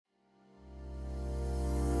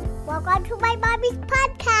Welcome to my mommy's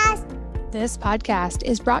podcast. This podcast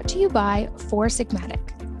is brought to you by Four Sigmatic.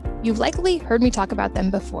 You've likely heard me talk about them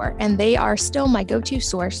before, and they are still my go-to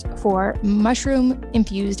source for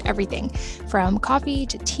mushroom-infused everything, from coffee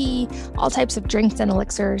to tea, all types of drinks and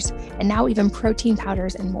elixirs, and now even protein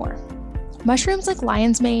powders and more. Mushrooms like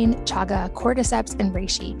lion's mane, chaga, cordyceps, and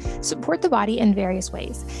reishi support the body in various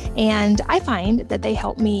ways, and I find that they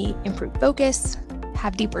help me improve focus,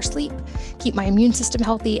 have deeper sleep, keep my immune system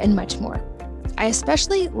healthy, and much more. I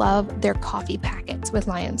especially love their coffee packets with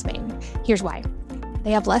lion's mane. Here's why. They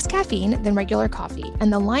have less caffeine than regular coffee,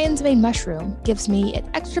 and the lion's mane mushroom gives me an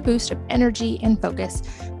extra boost of energy and focus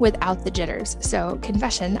without the jitters. So,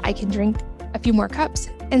 confession, I can drink a few more cups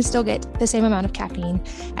and still get the same amount of caffeine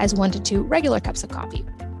as 1 to 2 regular cups of coffee.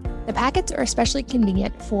 The packets are especially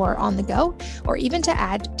convenient for on the go, or even to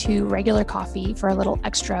add to regular coffee for a little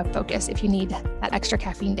extra focus if you need that extra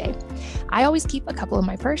caffeine day. I always keep a couple in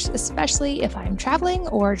my purse, especially if I'm traveling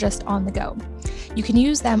or just on the go. You can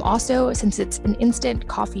use them also since it's an instant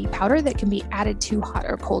coffee powder that can be added to hot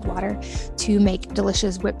or cold water to make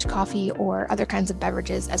delicious whipped coffee or other kinds of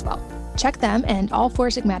beverages as well. Check them and all Four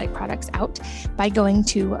Sigmatic products out by going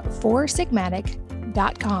to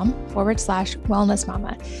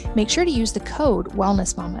foursigmatic.com/wellnessmama. Make sure to use the code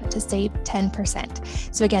wellnessmama to save 10%.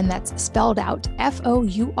 So again, that's spelled out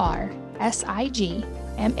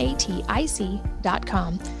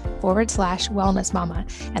foursigmatic.com/wellnessmama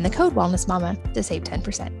and the code wellnessmama to save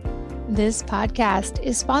 10%. This podcast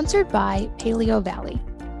is sponsored by Paleo Valley,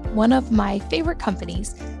 one of my favorite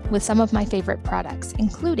companies with some of my favorite products,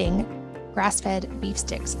 including grass-fed beef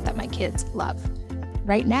sticks that my kids love.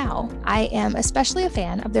 Right now, I am especially a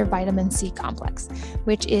fan of their vitamin C complex,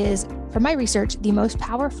 which is, from my research, the most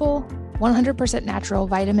powerful 100% natural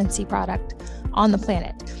vitamin C product on the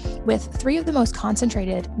planet, with 3 of the most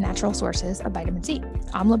concentrated natural sources of vitamin C,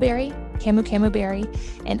 amla berry, camu berry,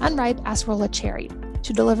 and unripe acerola cherry,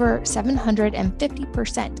 to deliver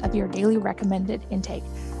 750% of your daily recommended intake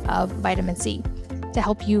of vitamin C to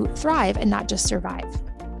help you thrive and not just survive.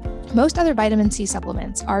 Most other vitamin C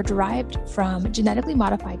supplements are derived from genetically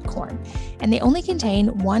modified corn, and they only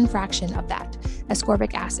contain 1 fraction of that,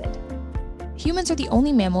 ascorbic acid. Humans are the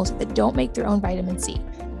only mammals that don't make their own vitamin C,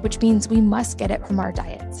 which means we must get it from our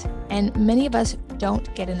diets, and many of us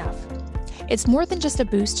don't get enough. It's more than just a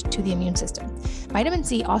boost to the immune system. Vitamin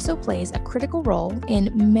C also plays a critical role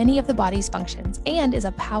in many of the body's functions and is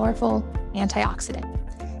a powerful antioxidant.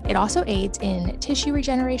 It also aids in tissue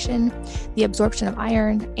regeneration, the absorption of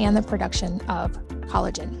iron, and the production of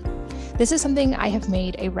collagen. This is something I have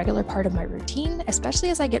made a regular part of my routine, especially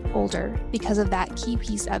as I get older, because of that key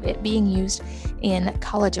piece of it being used in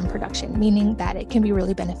collagen production, meaning that it can be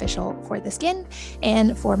really beneficial for the skin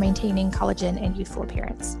and for maintaining collagen and youthful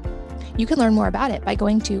appearance. You can learn more about it by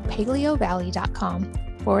going to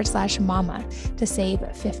paleovalley.com/mama to save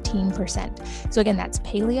 15%. So again, that's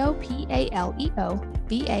paleo,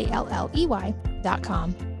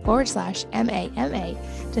 paleovalley.com/MAMA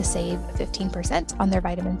to save 15% on their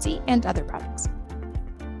vitamin C and other products.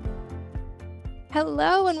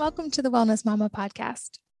 Hello, and welcome to the Wellness Mama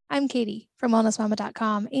podcast. I'm Katie from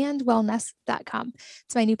wellnessmama.com and wellness.com.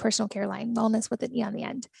 It's my new personal care line, wellness with an E on the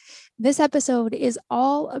end. This episode is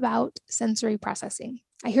all about sensory processing.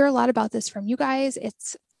 I hear a lot about this from you guys.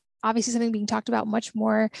 It's obviously something being talked about much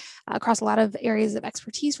more across a lot of areas of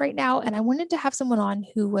expertise right now. And I wanted to have someone on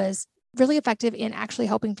who was really effective in actually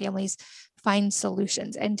helping families find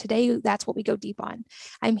solutions. And today, that's what we go deep on.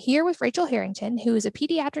 I'm here with Rachel Harrington, who is a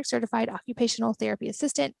pediatric-certified occupational therapy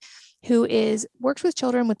assistant who works with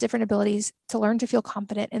children with different abilities to learn to feel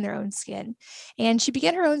confident in their own skin. And she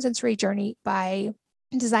began her own sensory journey by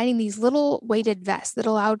designing these little weighted vests that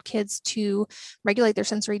allowed kids to regulate their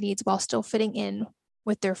sensory needs while still fitting in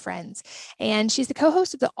with their friends. And she's the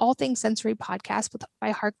co-host of the All Things Sensory podcast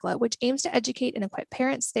by Heartglow, which aims to educate and equip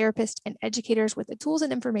parents, therapists, and educators with the tools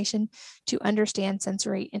and information to understand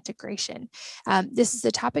sensory integration. This is a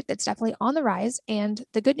topic that's definitely on the rise. And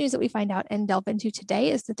the good news that we find out and delve into today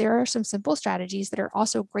is that there are some simple strategies that are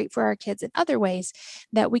also great for our kids in other ways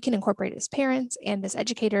that we can incorporate as parents and as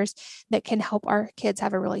educators that can help our kids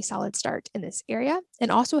have a really solid start in this area and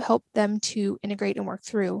also help them to integrate and work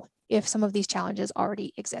through if some of these challenges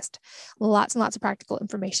already exist. Lots and lots of practical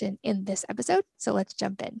information in this episode. So let's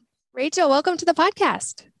jump in. Rachel, welcome to the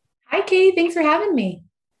podcast. Hi, Katie. Thanks for having me.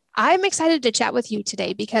 I'm excited to chat with you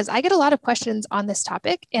today because I get a lot of questions on this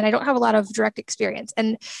topic and I don't have a lot of direct experience.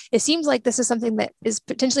 And it seems like this is something that is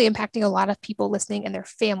potentially impacting a lot of people listening and their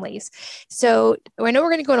families. So I know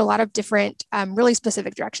we're going to go in a lot of different, really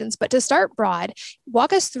specific directions, but to start broad,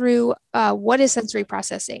 walk us through what is sensory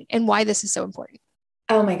processing and why this is so important.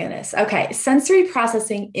 Oh my goodness. Okay. Sensory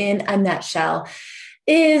processing in a nutshell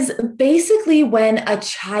is basically when a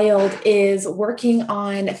child is working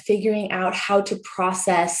on figuring out how to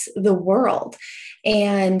process the world.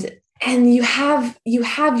 And you have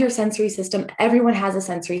your sensory system. Everyone has a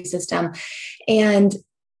sensory system. And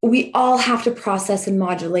we all have to process and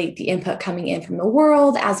modulate the input coming in from the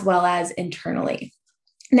world as well as internally.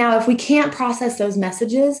 Now, if we can't process those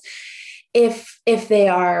messages, if they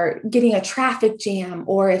are getting a traffic jam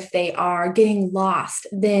or if they are getting lost,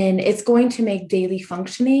 then it's going to make daily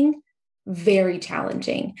functioning very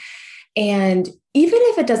challenging. And even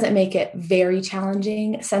if it doesn't make it very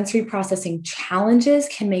challenging, sensory processing challenges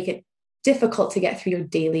can make it difficult to get through your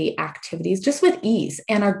daily activities just with ease.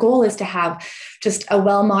 And our goal is to have just a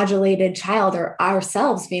well-modulated child, or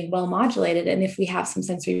ourselves being well-modulated. And if we have some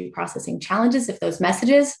sensory processing challenges, if those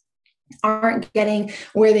messages aren't getting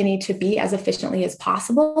where they need to be as efficiently as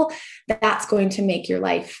possible, that's going to make your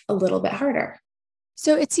life a little bit harder.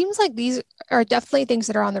 So it seems like these are definitely things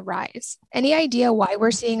that are on the rise. Any idea why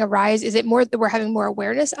we're seeing a rise? Is it more that we're having more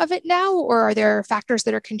awareness of it now, or are there factors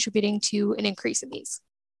that are contributing to an increase in these?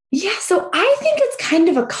 Yeah, so I think it's kind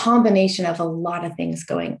of a combination of a lot of things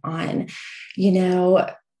going on. You know,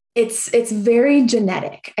 it's very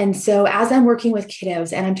genetic. And so as I'm working with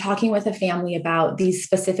kiddos and I'm talking with a family about these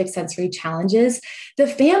specific sensory challenges, the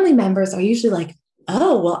family members are usually like,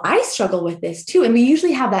 oh, well, I struggle with this too. And we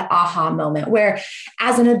usually have that aha moment where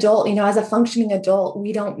as an adult, as a functioning adult,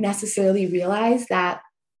 we don't necessarily realize that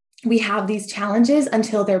we have these challenges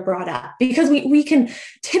until they're brought up, because we can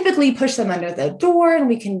typically push them under the door and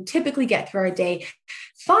we can typically get through our day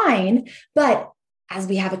fine. But as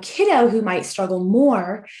we have a kiddo who might struggle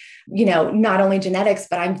more, not only genetics,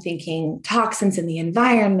 but I'm thinking toxins in the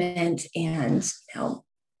environment and,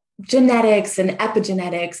 genetics and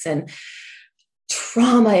epigenetics, and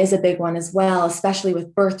trauma is a big one as well, especially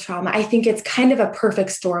with birth trauma. I think it's kind of a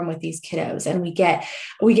perfect storm with these kiddos. And we get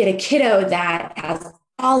a kiddo that has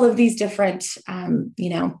all of these different,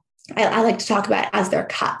 I like to talk about it as their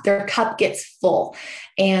cup gets full,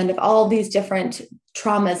 and of all these different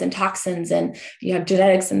traumas and toxins, and you have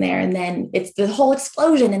genetics in there, and then it's the whole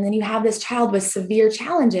explosion. And then you have this child with severe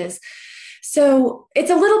challenges. So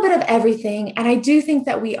it's a little bit of everything. And I do think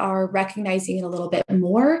that we are recognizing it a little bit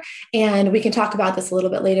more, and we can talk about this a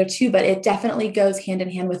little bit later too, but it definitely goes hand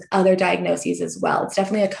in hand with other diagnoses as well. It's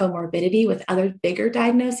definitely a comorbidity with other bigger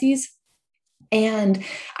diagnoses. And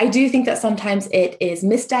I do think that sometimes it is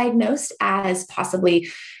misdiagnosed as possibly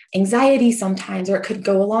anxiety sometimes, or it could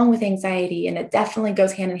go along with anxiety. And it definitely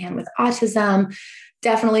goes hand in hand with autism,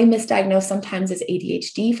 definitely misdiagnosed sometimes as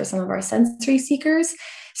ADHD for some of our sensory seekers.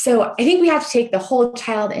 So I think we have to take the whole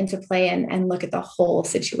child into play and look at the whole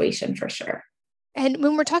situation for sure. And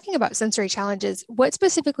when we're talking about sensory challenges, what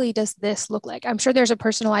specifically does this look like? I'm sure there's a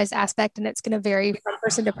personalized aspect and it's going to vary from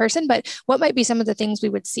person to person, but what might be some of the things we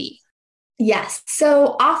would see? Yes.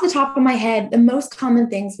 So off the top of my head, the most common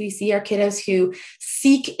things we see are kiddos who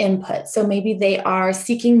seek input. So maybe they are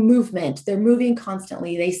seeking movement. They're moving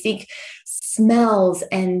constantly. They seek smells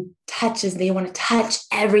and touches. They want to touch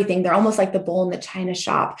everything. They're almost like the bull in the china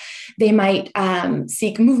shop. They might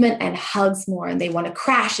seek movement and hugs more, and they want to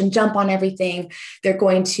crash and jump on everything. They're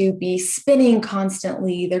going to be spinning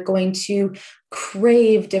constantly. They're going to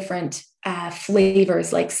crave different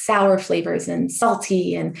flavors, like sour flavors and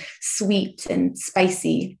salty and sweet and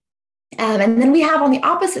spicy. And then we have on the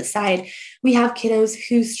opposite side, we have kiddos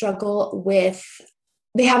who struggle with,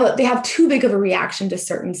 they have too big of a reaction to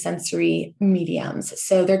certain sensory mediums.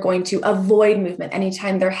 So they're going to avoid movement.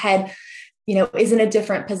 Anytime their head, is in a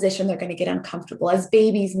different position, they're going to get uncomfortable. As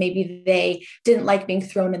babies, maybe they didn't like being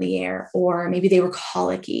thrown in the air, or maybe they were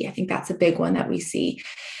colicky. I think that's a big one that we see.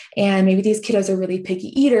 And maybe these kiddos are really picky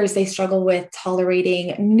eaters. They struggle with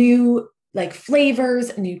tolerating new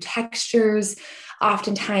flavors, new textures.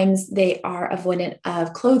 Oftentimes they are avoidant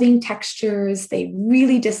of clothing textures. They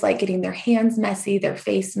really dislike getting their hands messy, their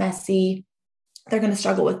face messy. They're going to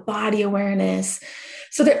struggle with body awareness.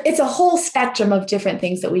 So it's a whole spectrum of different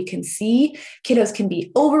things that we can see. Kiddos can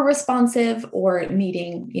be over responsive or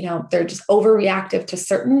needing, they're just overreactive to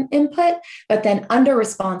certain input, but then under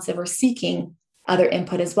responsive or seeking other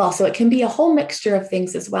input as well. So it can be a whole mixture of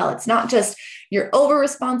things as well. It's not just you're over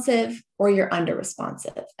responsive or you're under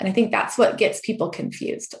responsive. And I think that's what gets people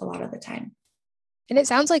confused a lot of the time. And it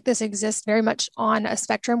sounds like this exists very much on a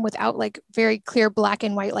spectrum without very clear black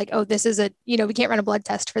and white, this is we can't run a blood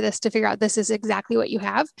test for this to figure out this is exactly what you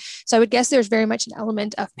have. So I would guess there's very much an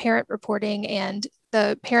element of parent reporting and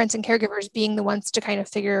the parents and caregivers being the ones to kind of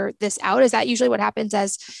figure this out. Is that usually what happens,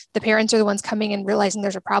 as the parents are the ones coming and realizing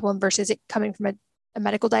there's a problem versus it coming from a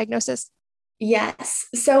medical diagnosis? Yes.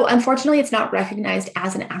 So unfortunately, it's not recognized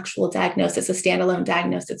as an actual diagnosis, a standalone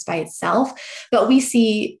diagnosis by itself. But we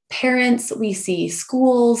see parents, we see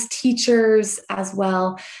schools, teachers as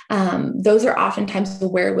well. Those are oftentimes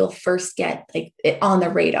where we'll first get like it on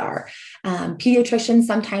the radar. Pediatricians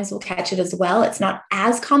sometimes will catch it as well. It's not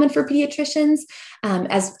as common for pediatricians.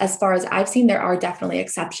 As far as I've seen, there are definitely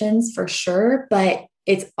exceptions for sure, but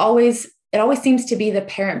it always seems to be the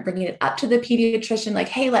parent bringing it up to the pediatrician, like,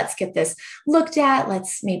 hey, let's get this looked at.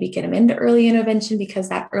 Let's maybe get them into early intervention because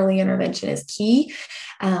that early intervention is key.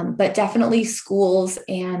 But definitely schools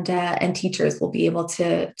and teachers will be able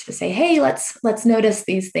to say, hey, let's notice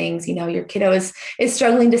these things. You know, your kiddo is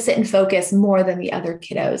struggling to sit and focus more than the other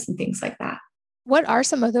kiddos and things like that. What are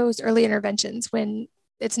some of those early interventions when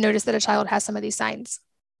it's noticed that a child has some of these signs?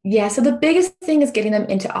 Yeah, so the biggest thing is getting them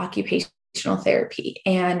into occupational therapy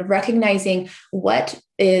and recognizing what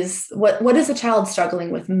is the child struggling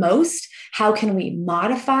with most. How can we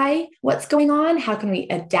modify what's going on? How can we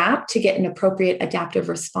adapt to get an appropriate adaptive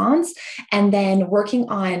response? And then working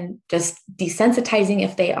on just desensitizing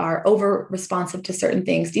if they are over responsive to certain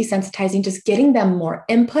things, desensitizing, just getting them more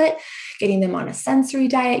input, getting them on a sensory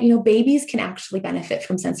diet. You know, babies can actually benefit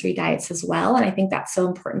from sensory diets as well. And I think that's so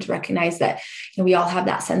important to recognize that, you know, we all have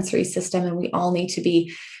that sensory system and we all need to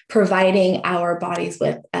be providing our bodies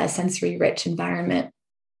with a sensory rich environment.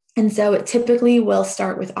 And so it typically will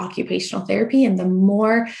start with occupational therapy. And the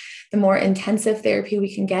more intensive therapy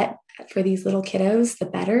we can get for these little kiddos, the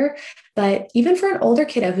better. But even for an older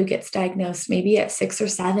kiddo who gets diagnosed maybe at 6 or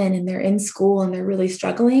 7 and they're in school and they're really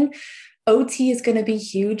struggling, OT is going to be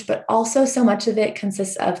huge, but also so much of it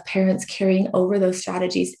consists of parents carrying over those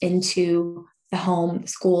strategies into the home,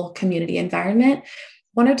 school, community environment.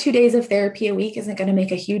 1 or 2 days of therapy a week isn't going to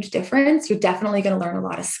make a huge difference. You're definitely going to learn a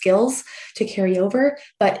lot of skills to carry over,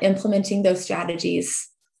 but implementing those strategies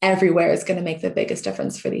everywhere is going to make the biggest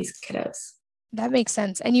difference for these kiddos. That makes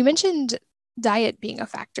sense. And you mentioned diet being a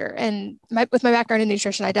factor. And with my background in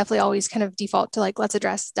nutrition, I definitely always kind of default to like, let's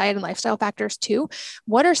address diet and lifestyle factors too.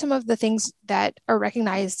 What are some of the things that are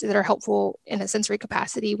recognized that are helpful in a sensory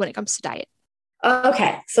capacity when it comes to diet?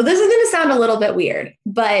 Okay, so this is going to sound a little bit weird,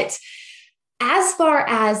 but as far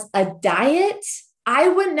as a diet, I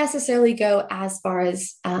wouldn't necessarily go as far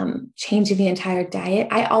as changing the entire diet.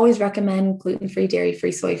 I always recommend gluten-free,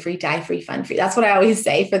 dairy-free, soy-free, dye-free, fun-free. That's what I always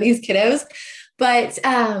say for these kiddos. But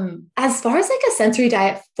as far as like a sensory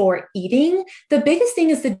diet for eating, the biggest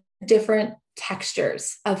thing is the different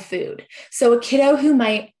textures of food. So a kiddo who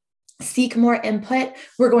might seek more input,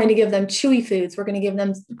 we're going to give them chewy foods. We're going to give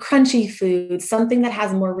them crunchy foods, something that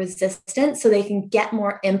has more resistance so they can get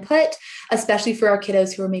more input, especially for our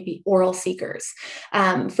kiddos who are maybe oral seekers.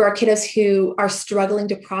 For our kiddos who are struggling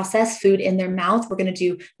to process food in their mouth, we're going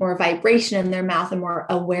to do more vibration in their mouth and more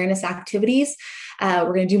awareness activities.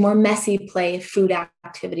 We're going to do more messy play food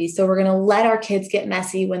activities. So we're going to let our kids get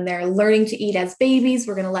messy when they're learning to eat as babies.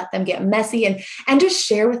 We're going to let them get messy and just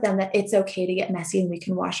share with them that it's okay to get messy and we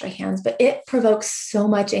can wash our hands. But it provokes so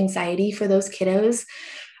much anxiety for those kiddos,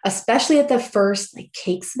 especially at the first like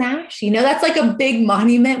cake smash. You know, that's like a big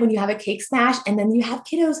monument when you have a cake smash. And then you have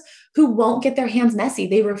kiddos who won't get their hands messy.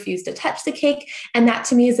 They refuse to touch the cake. And that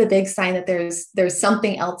to me is a big sign that there's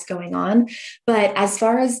something else going on. But as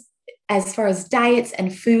far as diets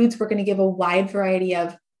and foods, we're going to give a wide variety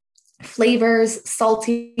of flavors: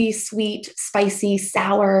 salty, sweet, spicy,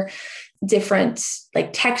 sour, different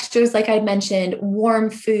like textures, like I mentioned,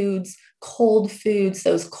 warm foods, cold foods.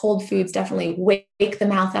 Those cold foods definitely wake the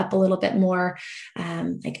mouth up a little bit more,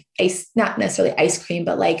 like ice, not necessarily ice cream,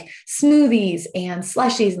 but like smoothies and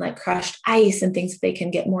slushies and like crushed ice and things that they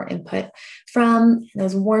can get more input from. And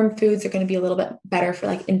those warm foods are going to be a little bit better for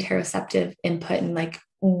like interoceptive input and like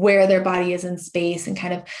where their body is in space and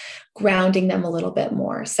kind of grounding them a little bit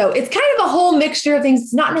more. So it's kind of a whole mixture of things.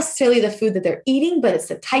 It's not necessarily the food that they're eating, but it's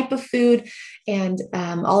the type of food and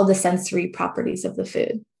all of the sensory properties of the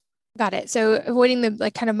food. Got it. So avoiding the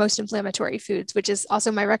like kind of most inflammatory foods, which is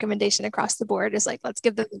also my recommendation across the board, is like, let's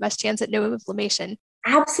give them the best chance at no inflammation.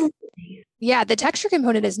 Absolutely. Yeah. The texture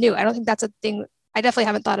component is new. I don't think that's a thing I definitely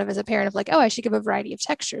haven't thought of as a parent of like, oh, I should give a variety of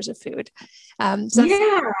textures of food. So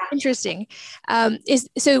that's interesting.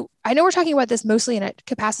 So I know we're talking about this mostly in a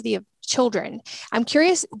capacity of children. I'm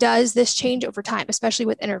curious, does this change over time, especially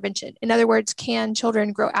with intervention? In other words, can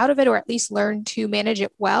children grow out of it or at least learn to manage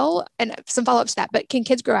it well? And some follow-ups to that, but can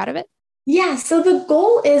kids grow out of it? Yeah. So the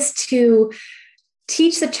goal is to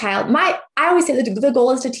teach the child. I always say that the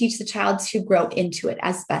goal is to teach the child to grow into it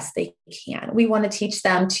as best they can. We want to teach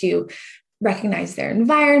them to recognize their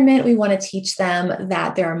environment. We want to teach them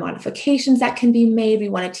that there are modifications that can be made. We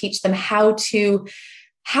want to teach them how to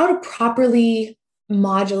how to properly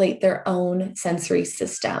modulate their own sensory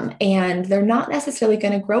system. And they're not necessarily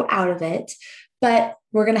going to grow out of it, but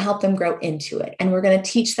we're going to help them grow into it. And we're going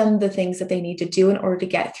to teach them the things that they need to do in order to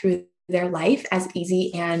get through their life as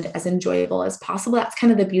easy and as enjoyable as possible. That's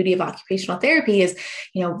kind of the beauty of occupational therapy is,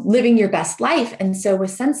 living your best life. And so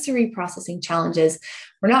with sensory processing challenges,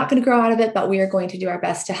 we're not going to grow out of it, but we are going to do our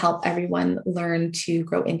best to help everyone learn to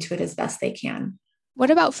grow into it as best they can. What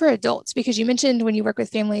about for adults? Because you mentioned when you work with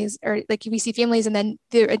families or like we see families and then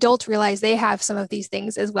the adults realize they have some of these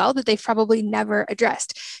things as well that they've probably never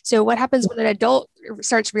addressed. So what happens when an adult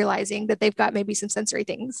starts realizing that they've got maybe some sensory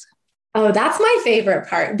things? Oh, that's my favorite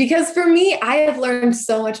part because for me, I have learned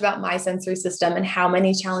so much about my sensory system and how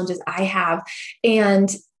many challenges I have.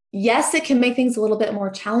 And yes, it can make things a little bit more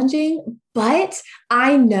challenging, but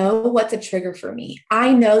I know what's a trigger for me.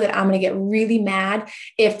 I know that I'm going to get really mad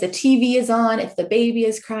if the TV is on, if the baby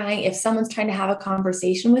is crying, if someone's trying to have a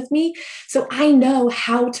conversation with me. So I know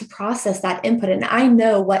how to process that input and I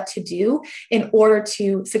know what to do in order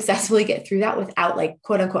to successfully get through that without like,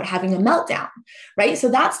 quote unquote, having a meltdown, right? So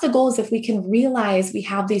that's the goal is if we can realize we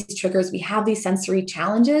have these triggers, we have these sensory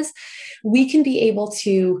challenges, we can be able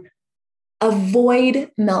to avoid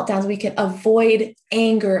meltdowns. We can avoid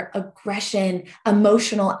anger, aggression,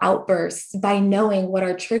 emotional outbursts by knowing what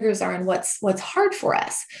our triggers are and what's hard for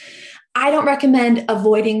us. I don't recommend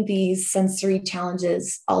avoiding these sensory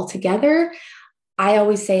challenges altogether. I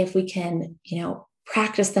always say if we can,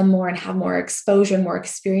 practice them more and have more exposure and more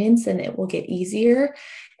experience, then it will get easier.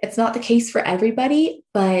 It's not the case for everybody,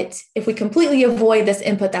 but if we completely avoid this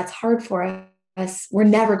input that's hard for us, we're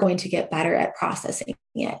never going to get better at processing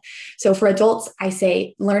it. So for adults, I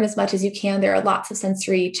say, learn as much as you can. There are lots of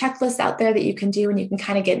sensory checklists out there that you can do, and you can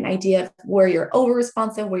kind of get an idea of where you're over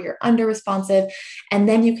responsive, where you're under responsive, and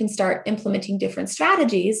then you can start implementing different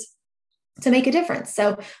strategies to make a difference.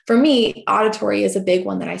 So for me, auditory is a big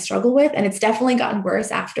one that I struggle with, and it's definitely gotten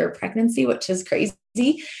worse after pregnancy, which is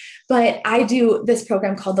crazy. But I do this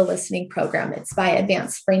program called the Listening Program. It's by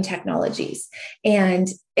Advanced Brain Technologies, and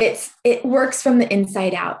it works from the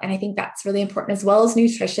inside out. And I think that's really important as well as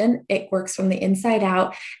nutrition. It works from the inside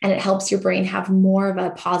out, and it helps your brain have more of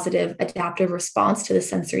a positive adaptive response to the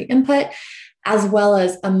sensory input, as well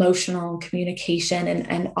as emotional communication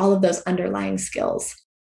and all of thwith underlying skills.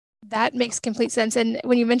 That makes complete sense. And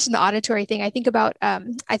when you mentioned the auditory thing, I think about,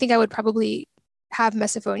 I think I would probably have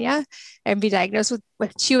misophonia and be diagnosed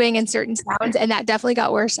with chewing and certain sounds. And that definitely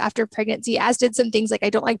got worse after pregnancy, as did some things like I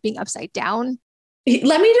don't like being upside down.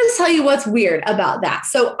 Let me just tell you what's weird about that.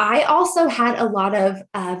 So I also had a lot of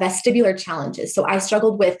vestibular challenges. So I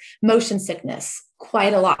struggled with motion sickness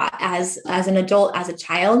quite a lot as an adult, as a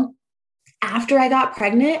child. After I got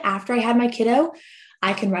pregnant, after I had my kiddo,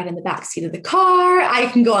 I can ride in the back seat of the car. I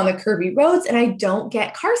can go on the curvy roads and I don't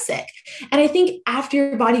get car sick. And I think after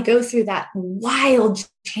your body goes through that wild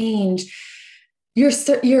change, your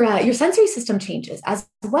sensory system changes as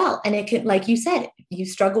well. And it can, like you said, you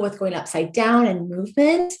struggle with going upside down and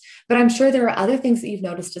movement, but I'm sure there are other things that you've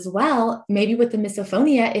noticed as well. Maybe with the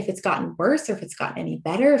misophonia, if it's gotten worse or if it's gotten any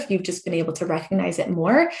better, if you've just been able to recognize it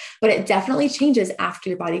more, but it definitely changes after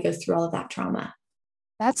your body goes through all of that trauma.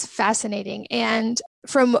 That's fascinating. And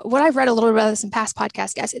from what I've read a little bit about this in past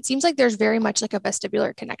podcast guests, it seems like there's very much like a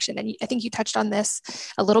vestibular connection. And I think you touched on this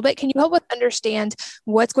a little bit. Can you help us understand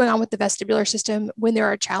what's going on with the vestibular system when there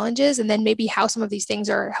are challenges, and then maybe how some of these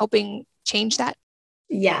things are helping change that?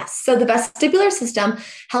 Yes. So the vestibular system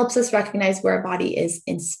helps us recognize where our body is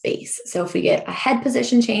in space. So if we get a head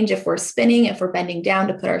position change, if we're spinning, if we're bending down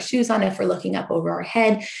to put our shoes on, if we're looking up over our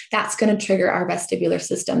head, that's going to trigger our vestibular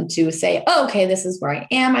system to say, oh, okay, this is where I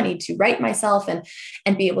am. I need to right myself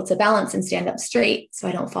and be able to balance and stand up straight so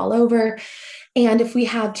I don't fall over. And if we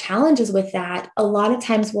have challenges with that, a lot of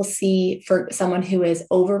times we'll see for someone who is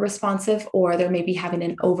over responsive, or they're maybe having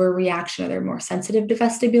an overreaction, or they're more sensitive to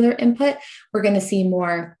vestibular input, we're going to see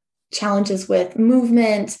more challenges with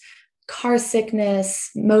movement, car sickness,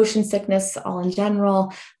 motion sickness, all in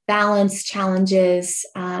general, balance challenges.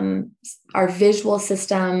 Our visual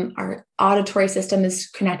system, our auditory system is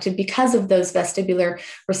connected because of those vestibular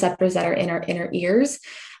receptors that are in our inner ears.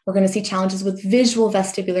 We're going to see challenges with visual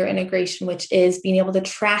vestibular integration, which is being able to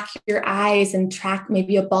track your eyes and track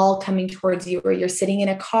maybe a ball coming towards you, or you're sitting in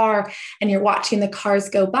a car and you're watching the cars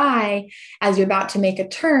go by as you're about to make a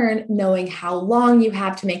turn, knowing how long you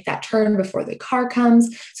have to make that turn before the car comes.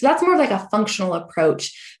 So that's more of like a functional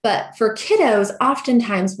approach. But for kiddos,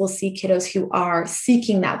 oftentimes we'll see kiddos who are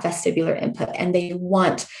seeking that vestibular input and they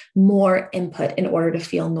want more input in order to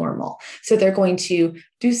feel normal. So they're going to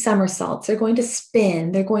do somersaults. They're going to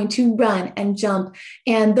spin. They're going to run and jump.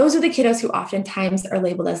 And those are the kiddos who oftentimes are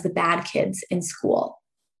labeled as the bad kids in school.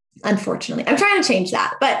 Unfortunately, I'm trying to change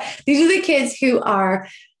that, but these are the kids who are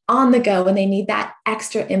on the go and they need that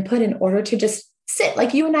extra input in order to just sit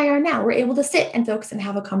like you and I are now. We're able to sit and focus and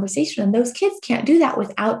have a conversation. And those kids can't do that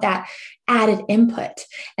without that added input.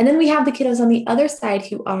 And then we have the kiddos on the other side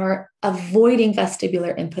who are avoiding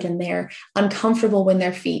vestibular input and they're uncomfortable when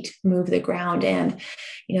their feet move the ground. And,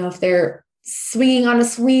 if they're swinging on a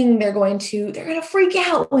swing, they're going to freak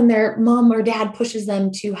out when their mom or dad pushes them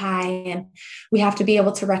too high. And we have to be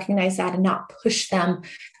able to recognize that and not push them,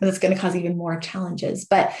 because it's going to cause even more challenges.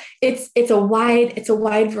 But it's a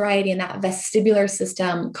wide variety, and that vestibular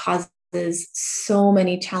system causes so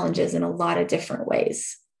many challenges in a lot of different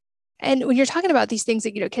ways. And when you're talking about these things,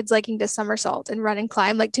 like, kids liking to somersault and run and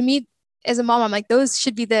climb, like, to me as a mom, I'm like, those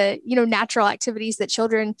should be the, natural activities that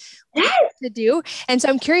children to do. And so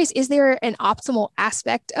I'm curious, is there an optimal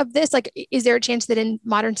aspect of this? Like, is there a chance that in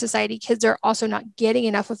modern society, kids are also not getting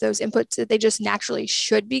enough of those inputs that they just naturally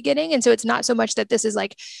should be getting? And so it's not so much that this is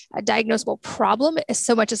like a diagnosable problem as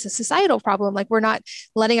so much as a societal problem. Like, we're not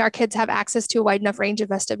letting our kids have access to a wide enough range of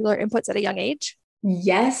vestibular inputs at a young age.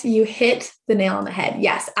 Yes, you hit the nail on the head.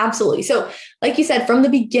 Yes, absolutely. So like you said, from the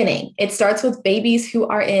beginning, it starts with babies who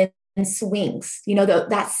are in swings,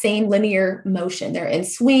 that same linear motion. They're in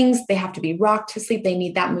swings. They have to be rocked to sleep. They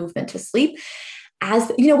need that movement to sleep.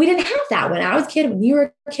 As we didn't have that when I was a kid. When you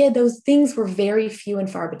were a kid, those things were very few and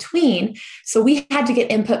far between. So we had to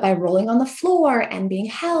get input by rolling on the floor and being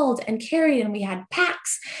held and carried. And we had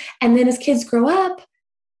packs. And then as kids grow up,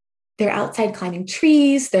 they're outside climbing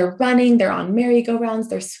trees, they're running, they're on merry-go-rounds,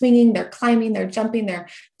 they're swinging, they're climbing, they're jumping, they're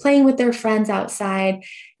playing with their friends outside.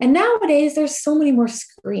 And nowadays there's so many more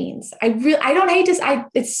screens. I don't hate this.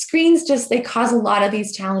 It's screens, they cause a lot of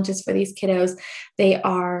these challenges for these kiddos. They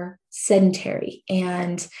are sedentary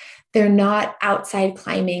and they're not outside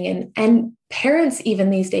climbing. And parents even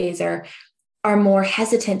these days are more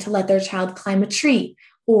hesitant to let their child climb a tree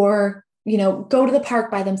or go to the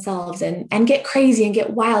park by themselves and get crazy and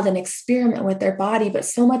get wild and experiment with their body. But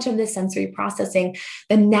so much of this sensory processing,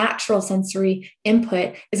 the natural sensory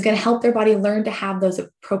input, is going to help their body learn to have those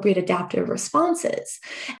appropriate adaptive responses.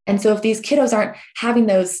 And so if these kiddos aren't having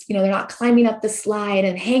those, they're not climbing up the slide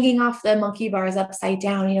and hanging off the monkey bars upside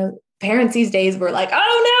down, parents these days were like,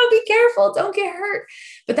 oh no, be careful, don't get hurt.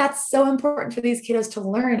 But that's so important for these kiddos to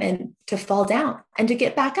learn and to fall down and to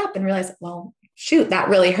get back up and realize, well, shoot, that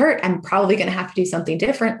really hurt. I'm probably going to have to do something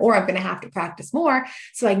different, or I'm going to have to practice more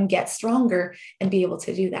so I can get stronger and be able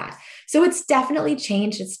to do that. So it's definitely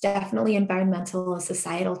changed. It's definitely environmental, a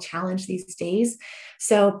societal challenge these days.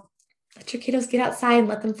 So let your kiddos get outside and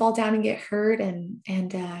let them fall down and get hurt. And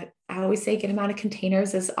I always say, get them out of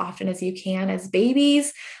containers as often as you can. As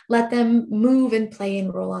babies, let them move and play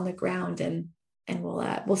and roll on the ground, and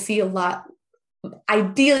we'll see a lot.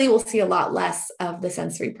 Ideally, we'll see a lot less of the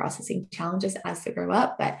sensory processing challenges as they grow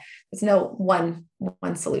up, but there's no one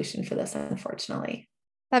solution for this, unfortunately.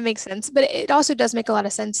 That makes sense. But it also does make a lot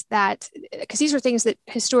of sense that, because these are things that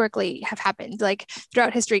historically have happened, like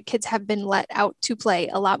throughout history, kids have been let out to play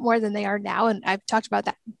a lot more than they are now. And I've talked about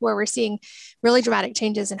that, where we're seeing really dramatic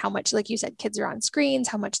changes in how much, like you said, kids are on screens,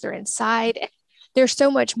 how much they're inside. There's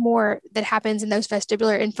so much more that happens in those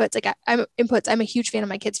vestibular inputs. Like I'm a huge fan of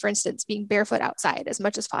my kids, for instance, being barefoot outside as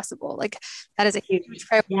much as possible. Like that is a huge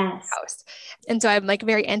priority in our house. And so I'm like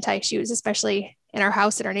very anti-shoes, especially in our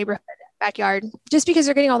house, in our neighborhood, backyard, just because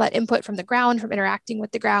they're getting all that input from the ground, from interacting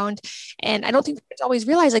with the ground. And I don't think kids always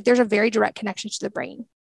realize like there's a very direct connection to the brain.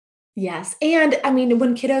 Yes. And I mean,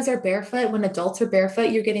 when kiddos are barefoot, when adults are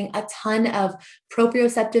barefoot, you're getting a ton of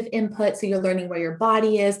proprioceptive input. So you're learning where your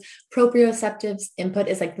body is. Proprioceptive input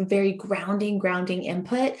is like very grounding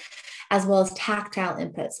input, as well as tactile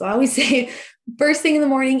input. So I always say, first thing in the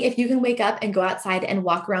morning, if you can wake up and go outside and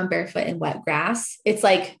walk around barefoot in wet grass, it's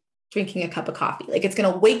like drinking a cup of coffee. Like it's going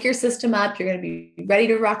to wake your system up. You're going to be ready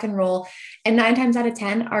to rock and roll. And 9 times out of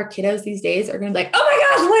 10, our kiddos these days are going to be like, oh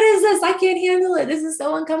my gosh, what is this? I can't handle it. This is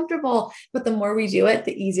so uncomfortable. But the more we do it,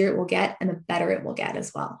 the easier it will get and the better it will get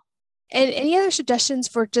as well. And any other suggestions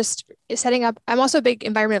for just setting up? I'm also a big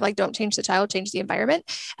environment, like don't change the child, change the environment.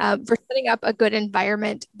 For setting up a good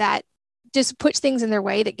environment that just puts things in their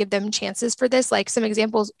way that give them chances for this. Like some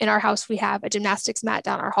examples in our house, we have a gymnastics mat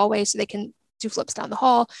down our hallway so they can do flips down the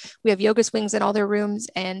hall. We have yoga swings in all their rooms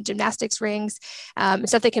and gymnastics rings,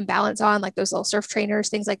 stuff they can balance on, like those little surf trainers,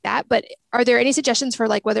 things like that. But are there any suggestions for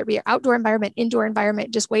like, whether it be an outdoor environment, indoor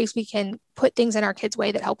environment, just ways we can put things in our kids'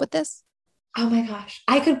 way that help with this? Oh my gosh,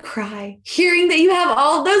 I could cry hearing that you have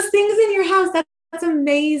all those things in your house. That's That's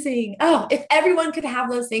amazing. Oh, if everyone could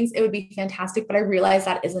have those things, it would be fantastic. But I realize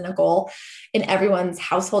that isn't a goal in everyone's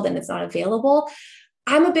household and it's not available.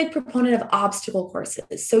 I'm a big proponent of obstacle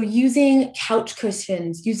courses. So using couch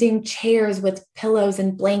cushions, using chairs with pillows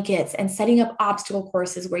and blankets, and setting up obstacle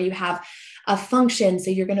courses where you have a function. So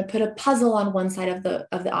you're going to put a puzzle on one side of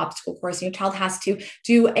the obstacle course, and your child has to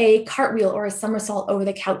do a cartwheel or a somersault over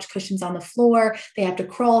the couch cushions on the floor. They have to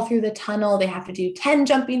crawl through the tunnel. They have to do 10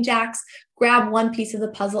 jumping jacks, grab one piece of the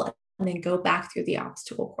puzzle, and then go back through the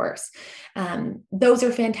obstacle course. Those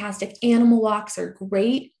are fantastic. Animal walks are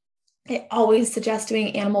great. I always suggest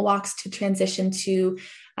doing animal walks to transition to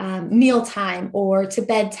mealtime or to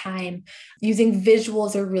bedtime. Using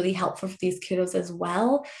visuals are really helpful for these kiddos as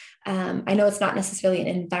well. I know it's not necessarily an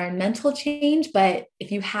environmental change, but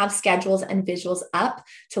if you have schedules and visuals up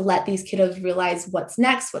to let these kiddos realize what's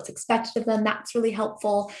next, what's expected of them, that's really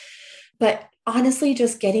helpful. But honestly,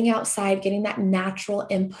 just getting outside, getting that natural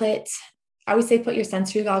input. I always say put your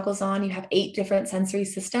sensory goggles on. You have 8 different sensory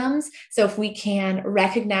systems. So if we can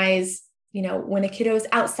recognize, when a kiddo is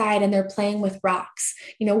outside and they're playing with rocks,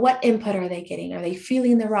 what input are they getting? Are they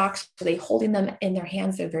feeling the rocks? Are they holding them in their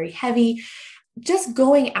hands? They're very heavy. Just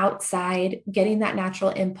going outside, getting that natural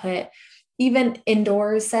input, even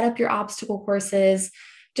indoors, set up your obstacle courses,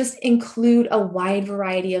 just include a wide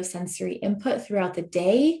variety of sensory input throughout the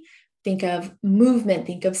day. Think of movement,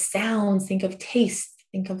 think of sounds, think of taste,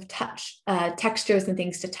 think of touch, textures and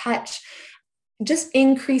things to touch. Just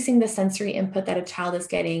increasing the sensory input that a child is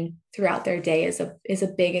getting throughout their day is a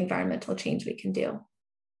big environmental change we can do.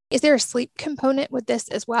 Is there a sleep component with this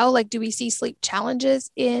as well? Like, do we see sleep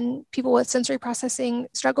challenges in people with sensory processing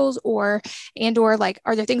struggles, or like,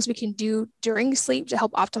 are there things we can do during sleep to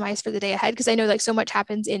help optimize for the day ahead? Because I know like so much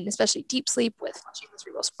happens in especially deep sleep with flushing the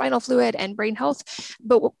cerebral spinal fluid and brain health,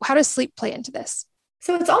 but how does sleep play into this?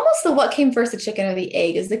 So it's almost the what came first, the chicken or the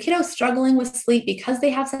egg. Is the kiddo struggling with sleep because they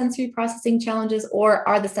have sensory processing challenges, or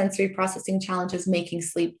are the sensory processing challenges making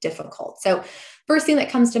sleep difficult? So first thing that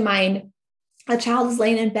comes to mind, a child is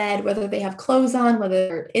laying in bed, whether they have clothes on, whether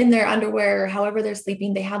they're in their underwear, or however they're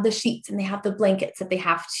sleeping, they have the sheets and they have the blankets that they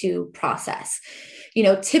have to process.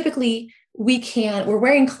 Typically we're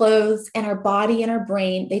wearing clothes, and our body and our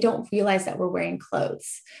brain, they don't realize that we're wearing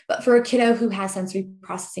clothes. But for a kiddo who has sensory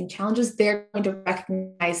processing challenges, they're going to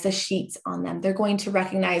recognize the sheets on them. They're going to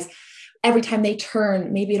recognize every time they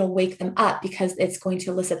turn, maybe it'll wake them up because it's going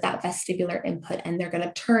to elicit that vestibular input, and they're going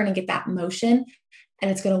to turn and get that motion, and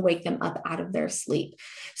it's going to wake them up out of their sleep.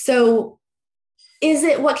 So is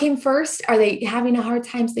it what came first? Are they having a hard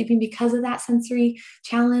time sleeping because of that sensory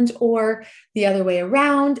challenge, or the other way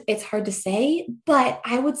around? It's hard to say, but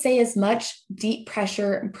I would say as much deep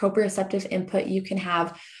pressure and proprioceptive input you can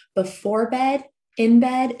have before bed, in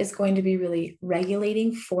bed, is going to be really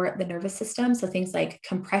regulating for the nervous system. So things like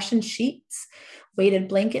compression sheets, weighted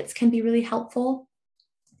blankets can be really helpful.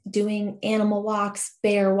 Doing animal walks,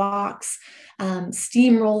 bear walks,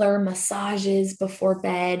 steamroller massages before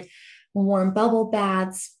bed, warm bubble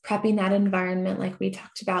baths, prepping that environment like we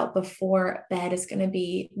talked about before bed is going to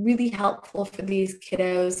be really helpful for these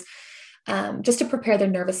kiddos, just to prepare their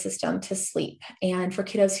nervous system to sleep. And for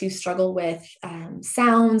kiddos who struggle with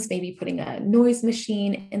sounds, maybe putting a noise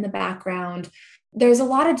machine in the background. There's a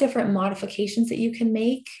lot of different modifications that you can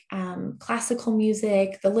make. Classical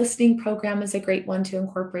music, the listening program is a great one to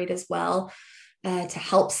incorporate as well, to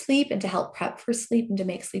help sleep and to help prep for sleep and to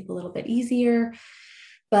make sleep a little bit easier.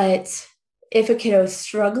 But if a kiddo is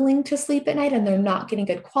struggling to sleep at night and they're not getting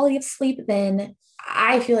good quality of sleep, then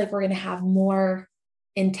I feel like we're going to have more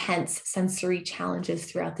intense sensory challenges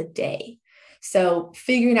throughout the day. So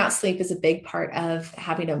figuring out sleep is a big part of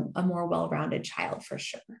having a more well-rounded child for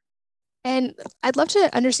sure. And I'd love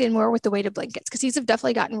to understand more with the weighted blankets, because these have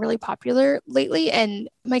definitely gotten really popular lately. And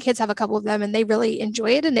my kids have a couple of them and they really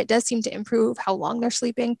enjoy it. And it does seem to improve how long they're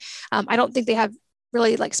sleeping. I don't think they have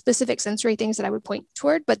really like specific sensory things that I would point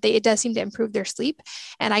toward, but it does seem to improve their sleep.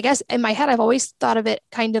 And I guess in my head, I've always thought of it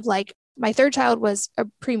kind of like my third child was a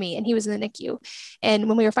preemie and he was in the NICU. And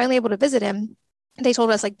when we were finally able to visit him, they told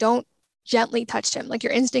us like, don't gently touch him. Like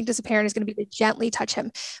your instinct as a parent is going to be to gently touch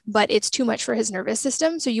him, but it's too much for his nervous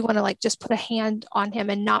system. So you want to like just put a hand on him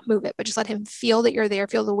and not move it, but just let him feel that you're there,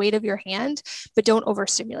 feel the weight of your hand, but don't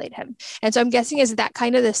overstimulate him. And so I'm guessing is that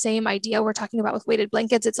kind of the same idea we're talking about with weighted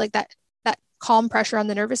blankets? It's like that calm pressure on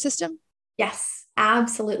the nervous system? Yes,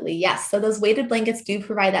 absolutely. Yes. So those weighted blankets do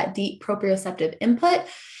provide that deep proprioceptive input.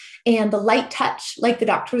 And the light touch, like the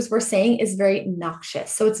doctors were saying, is very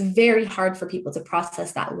noxious. So it's very hard for people to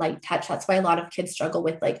process that light touch. That's why a lot of kids struggle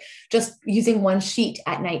with like just using one sheet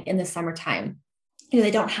at night in the summertime.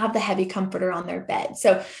 they don't have the heavy comforter on their bed.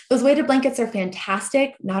 So those weighted blankets are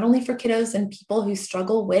fantastic, not only for kiddos and people who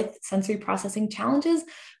struggle with sensory processing challenges,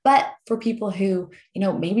 but for people who,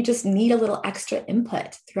 maybe just need a little extra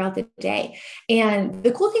input throughout the day. And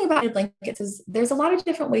the cool thing about weighted blankets is there's a lot of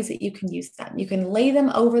different ways that you can use them. You can lay them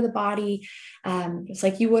over the body, just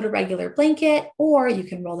like you would a regular blanket, or you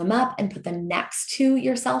can roll them up and put them next to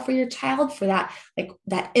yourself or your child for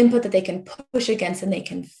that input that they can push against and they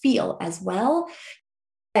can feel as well.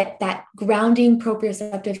 That grounding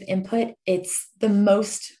proprioceptive input, it's the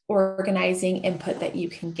most organizing input that you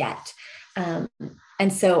can get.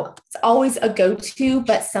 And so it's always a go-to,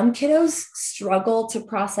 but some kiddos struggle to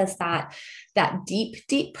process that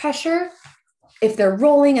deep pressure if they're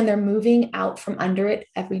rolling and they're moving out from under it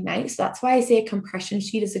every night. So that's why I say a compression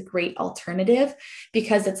sheet is a great alternative,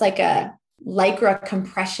 because it's like a Lycra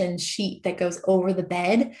compression sheet that goes over the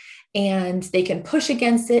bed, and they can push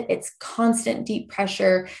against it. It's constant deep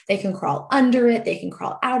pressure. They can crawl under it. They can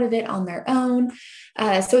crawl out of it on their own.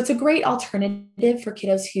 So it's a great alternative for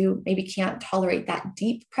kiddos who maybe can't tolerate that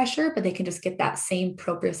deep pressure, but they can just get that same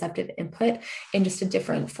proprioceptive input in just a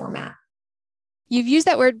different format. You've used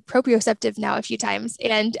that word proprioceptive now a few times,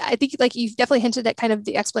 and I think you've definitely hinted at kind of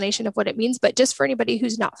the explanation of what it means, but just for anybody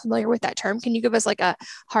who's not familiar with that term, can you give us a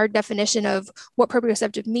hard definition of what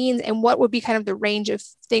proprioceptive means and what would be kind of the range of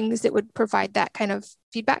things that would provide that kind of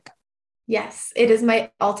feedback? Yes, it is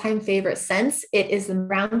my all-time favorite sense. It is the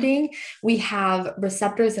grounding. We have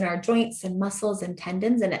receptors in our joints and muscles and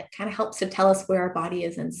tendons, and it kind of helps to tell us where our body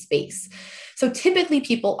is in space. So typically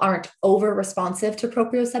people aren't over responsive to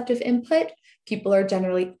proprioceptive input. People are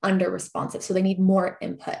generally under responsive. So they need more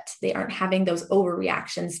input. They aren't having those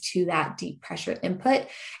overreactions to that deep pressure input.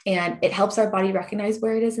 And it helps our body recognize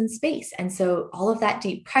where it is in space. And so all of that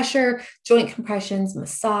deep pressure, joint compressions,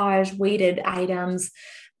 massage, weighted items,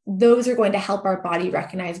 those are going to help our body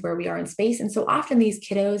recognize where we are in space. And so often these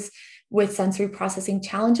kiddos with sensory processing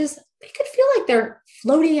challenges, they could feel like they're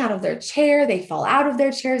floating out of their chair. They fall out of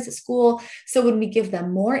their chairs at school. So when we give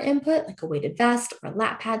them more input, like a weighted vest or a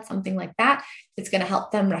lap pad, something like that, it's going to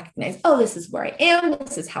help them recognize, oh, this is where I am.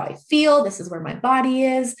 This is how I feel. This is where my body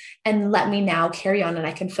is. And let me now carry on and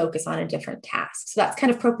I can focus on a different task. So that's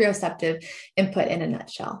kind of proprioceptive input in a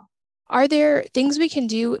nutshell. Are there things we can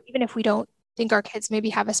do, even if we don't think our kids maybe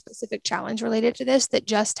have a specific challenge related to this, that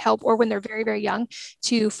just help, or when they're very, very young,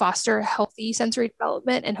 to foster healthy sensory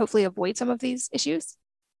development and hopefully avoid some of these issues?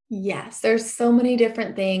 Yes, there's so many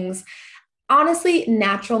different things. Honestly,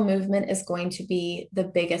 natural movement is going to be the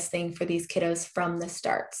biggest thing for these kiddos from the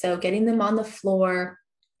start. So getting them on the floor,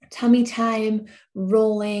 tummy time,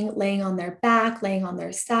 rolling, laying on their back, laying on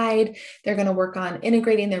their side. They're going to work on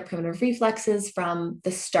integrating their primitive reflexes from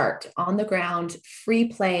the start on the ground, free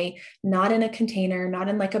play, not in a container, not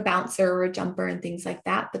in like a bouncer or a jumper and things like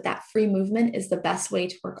that. But that free movement is the best way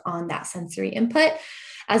to work on that sensory input,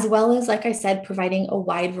 as well as, like I said, providing a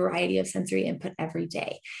wide variety of sensory input every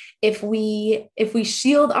day. If we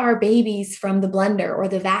shield our babies from the blender or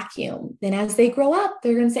the vacuum, then as they grow up,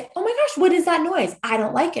 they're going to say, oh my gosh, what is that noise? I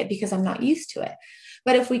don't like it because I'm not used to it.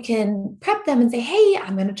 But if we can prep them and say, hey,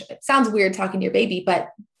 it sounds weird talking to your baby, but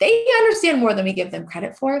they understand more than we give them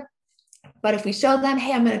credit for. But if we show them,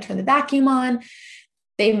 hey, I'm going to turn the vacuum on,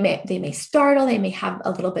 they may startle, they may have a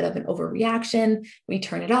little bit of an overreaction. We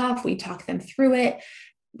turn it off, we talk them through it,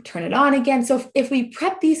 turn it on again. So if we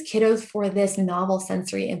prep these kiddos for this novel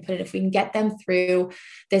sensory input, if we can get them through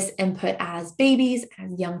this input as babies,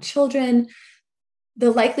 as young children, the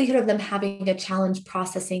likelihood of them having a challenge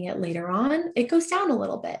processing it later on, it goes down a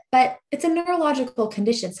little bit. But it's a neurological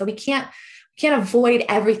condition, so we can't avoid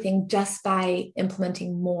everything just by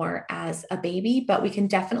implementing more as a baby, but we can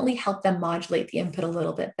definitely help them modulate the input a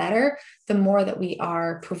little bit better the more that we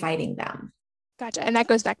are providing them. Gotcha. And that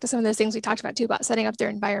goes back to some of those things we talked about too, about setting up their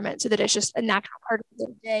environment so that it's just a natural part of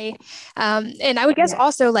the day. And I would guess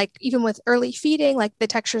also, like, even with early feeding, like the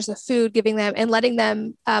textures of food, giving them and letting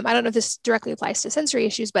them, I don't know if this directly applies to sensory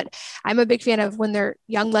issues, but I'm a big fan of when they're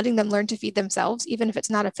young, letting them learn to feed themselves, even if it's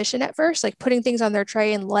not efficient at first, like putting things on their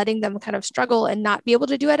tray and letting them kind of struggle and not be able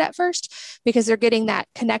to do it at first, because they're getting that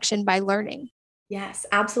connection by learning. Yes,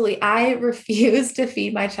 absolutely. I refuse to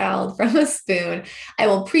feed my child from a spoon. I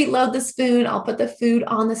will preload the spoon. I'll put the food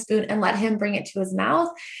on the spoon and let him bring it to his mouth.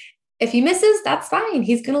 If he misses, that's fine.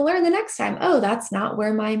 He's going to learn the next time. Oh, that's not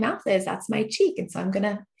where my mouth is. That's my cheek. And so I'm going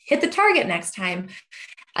to hit the target next time,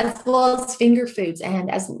 as well as finger foods.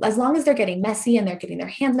 And as long as they're getting messy and they're getting their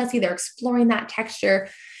hands messy, they're exploring that texture.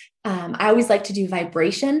 I always like to do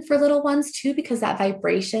vibration for little ones too, because that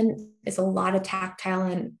vibration is a lot of tactile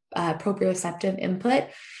and proprioceptive input.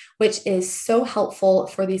 which is so helpful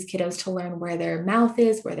for these kiddos to learn where their mouth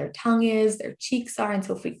is, where their tongue is, their cheeks are. And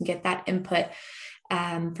so if we can get that input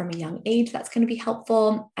from a young age, that's going to be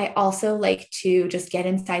helpful. I also like to just get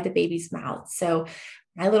inside the baby's mouth. So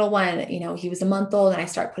my little one, he was a month old, and I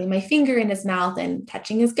start putting my finger in his mouth and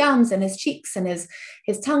touching his gums and his cheeks and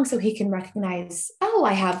his tongue, so he can recognize, oh,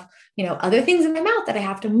 I have, other things in my mouth that I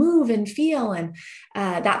have to move and feel. And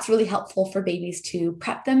that's really helpful for babies to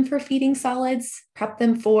prep them for feeding solids, prep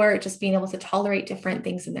them for just being able to tolerate different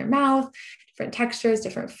things in their mouth, different textures,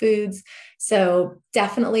 different foods. So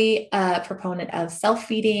definitely a proponent of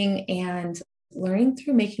self-feeding and learning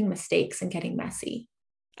through making mistakes and getting messy.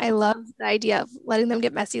 I love the idea of letting them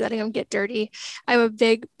get messy, letting them get dirty. I'm a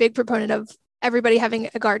big, big proponent of everybody having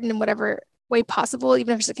a garden in whatever way possible,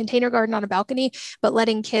 even if it's a container garden on a balcony, but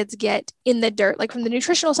letting kids get in the dirt. Like from the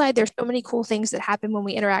nutritional side, there's so many cool things that happen when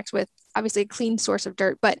we interact with obviously a clean source of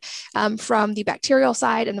dirt, but from the bacterial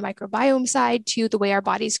side and the microbiome side to the way our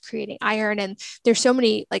body's creating iron. And there's so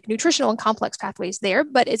many like nutritional and complex pathways there,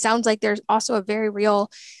 but it sounds like there's also a very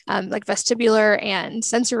real like vestibular and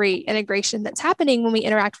sensory integration that's happening when we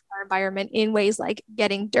interact with our environment in ways like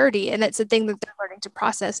getting dirty. And it's a thing that they're learning to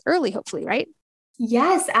process early, hopefully, right?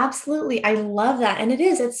 Yes, absolutely. I love that. And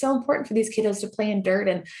it's so important for these kiddos to play in dirt.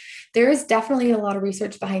 And there is definitely a lot of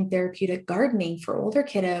research behind therapeutic gardening for older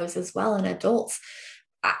kiddos as well, and adults.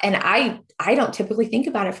 And I don't typically think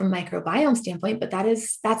about it from a microbiome standpoint, but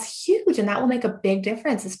that's huge. And that will make a big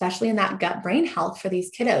difference, especially in that gut brain health for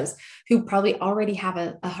these kiddos who probably already have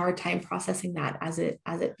a hard time processing that as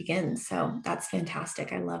it begins. So that's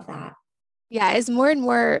fantastic. I love that. Yeah, as more and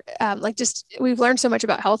more we've learned so much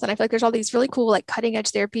about health, and I feel like there's all these really cool like cutting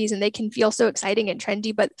edge therapies, and they can feel so exciting and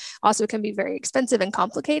trendy, but also can be very expensive and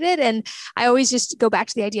complicated. And I always just go back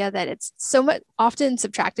to the idea that it's so much often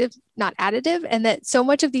subtractive, not additive, and that so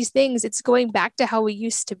much of these things, it's going back to how we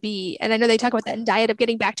used to be. And I know they talk about that in diet of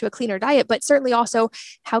getting back to a cleaner diet, but certainly also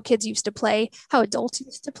how kids used to play, how adults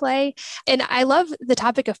used to play. And I love the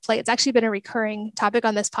topic of play. It's actually been a recurring topic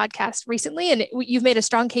on this podcast recently, and you've made a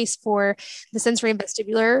strong case for the sensory and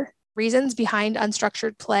vestibular reasons behind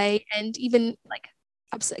unstructured play, and even like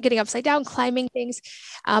getting upside down, climbing things.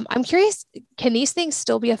 I'm curious, can these things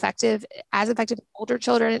still be effective in older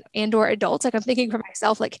children and or adults? Like I'm thinking for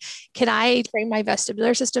myself, like, can I train my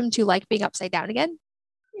vestibular system to like being upside down again?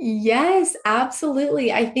 Yes,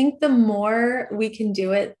 absolutely. I think the more we can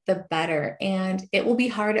do it, the better. And it will be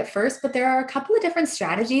hard at first, but there are a couple of different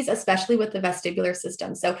strategies, especially with the vestibular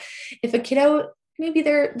system. So if a kiddo, maybe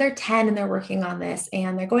they're 10 and they're working on this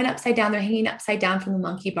and they're going upside down, they're hanging upside down from the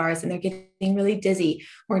monkey bars and they're getting really dizzy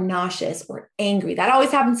or nauseous or angry. That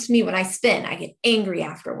always happens to me when I spin. I get angry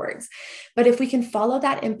afterwards. But if we can follow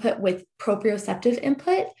that input with proprioceptive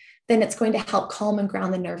input, then it's going to help calm and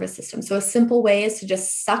ground the nervous system. So a simple way is to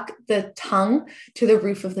just suck the tongue to the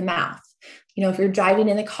roof of the mouth. If you're driving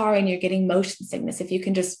in the car and you're getting motion sickness, if you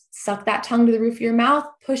can just suck that tongue to the roof of your mouth,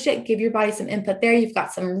 push it, give your body some input there. You've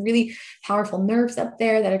got some really powerful nerves up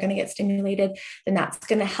there that are going to get stimulated. Then that's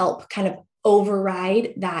going to help kind of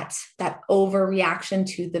override that overreaction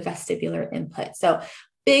to the vestibular input. So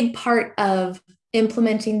big part of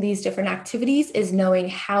implementing these different activities is knowing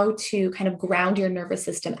how to kind of ground your nervous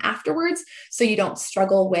system afterwards, so you don't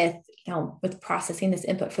struggle with processing this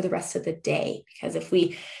input for the rest of the day. Because if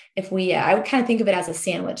we I would kind of think of it as a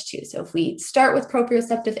sandwich too. So if we start with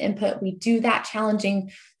proprioceptive input, we do that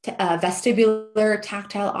challenging vestibular,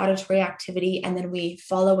 tactile, auditory activity, and then we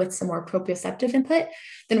follow with some more proprioceptive input,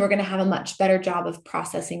 then we're going to have a much better job of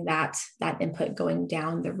processing that input going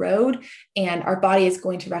down the road. And our body is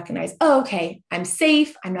going to recognize, oh, okay, I'm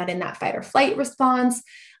safe. I'm not in that fight or flight response.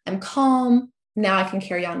 I'm calm. Now I can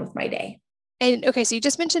carry on with my day. And okay, so you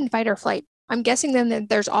just mentioned fight or flight. I'm guessing then that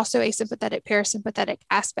there's also a sympathetic, parasympathetic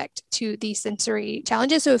aspect to these sensory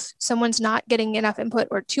challenges. So if someone's not getting enough input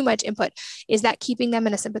or too much input, is that keeping them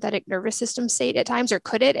in a sympathetic nervous system state at times, or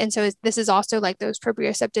could it? And so this is also like those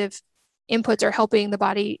proprioceptive inputs are helping the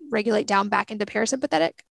body regulate down back into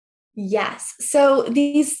parasympathetic? Yes. So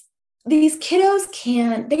these kiddos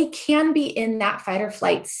can be in that fight or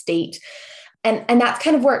flight state. And that's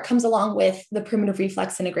kind of where it comes along with the primitive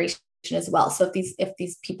reflex integration as well. So if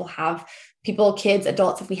these kids,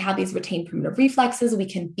 adults, if we have these retained primitive reflexes, we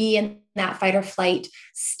can be in that fight or flight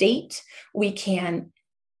state. We can,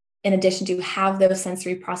 in addition to have those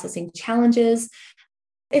sensory processing challenges,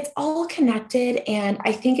 it's all connected. And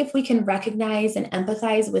I think if we can recognize and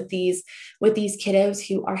empathize with these kiddos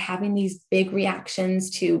who are having these big reactions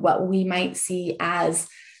to what we might see as,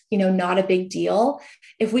 not a big deal,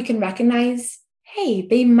 if we can recognize, hey,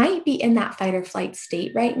 they might be in that fight or flight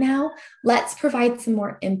state right now. Let's provide some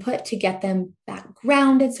more input to get them back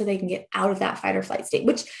grounded so they can get out of that fight or flight state,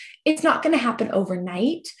 which it's not going to happen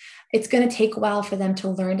overnight. It's going to take a while for them to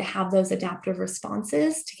learn to have those adaptive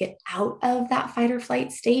responses to get out of that fight or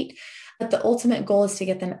flight state. But the ultimate goal is to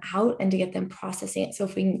get them out and to get them processing it. So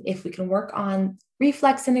if we can work on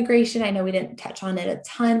reflex integration, I know we didn't touch on it a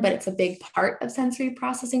ton, but it's a big part of sensory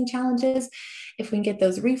processing challenges. If we can get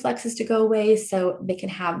those reflexes to go away so they can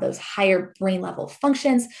have those higher brain level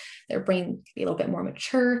functions, their brain can be a little bit more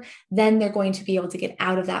mature, then they're going to be able to get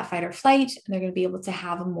out of that fight or flight, and they're going to be able to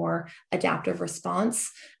have a more adaptive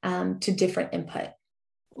response to different input.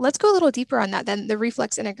 Let's go a little deeper on that then, the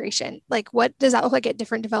reflex integration. Like, what does that look like at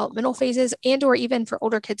different developmental phases and or even for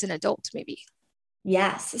older kids and adults maybe?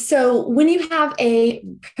 Yes. So when you have a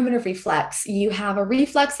primitive reflex, you have a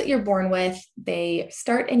reflex that you're born with. They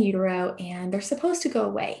start in utero and they're supposed to go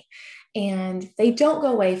away. And they don't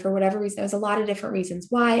go away for whatever reason. There's a lot of different reasons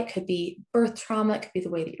why. It could be birth trauma. It could be the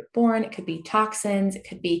way that you're born. It could be toxins. It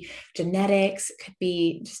could be genetics. It could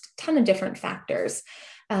be just a ton of different factors.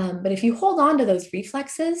 But if you hold on to those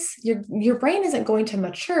reflexes, your brain isn't going to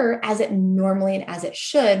mature as it normally and as it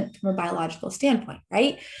should from a biological standpoint,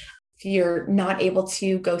 right? If you're not able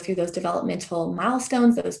to go through those developmental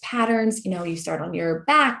milestones, those patterns, you start on your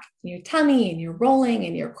back, your tummy, and you're rolling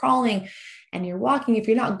and you're crawling and you're walking. If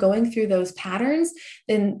you're not going through those patterns,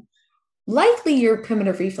 then likely your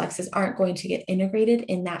primitive reflexes aren't going to get integrated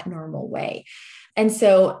in that normal way. And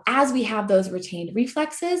so as we have those retained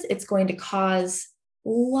reflexes, it's going to cause a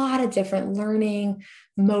lot of different learning,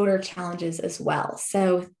 motor challenges as well.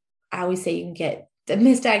 So I always say you can get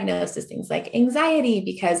misdiagnosed as things like anxiety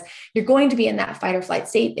because you're going to be in that fight or flight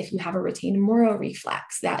state if you have a retained Moro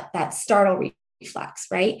reflex, that startle reflex,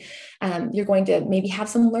 right? You're going to maybe have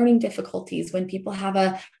some learning difficulties when people have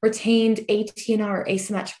a retained ATNR,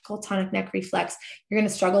 asymmetrical tonic neck reflex. You're going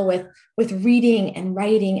to struggle with reading and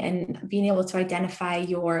writing and being able to identify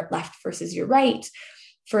your left versus your right.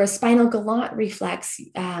 For a spinal galant reflex,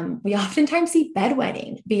 we oftentimes see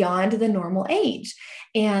bedwetting beyond the normal age.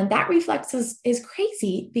 And that reflex is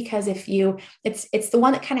crazy because it's the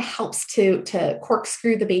one that kind of helps to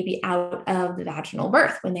corkscrew the baby out of the vaginal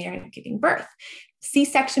birth when they are giving birth.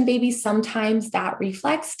 C-section babies, sometimes that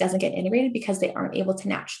reflex doesn't get integrated because they aren't able to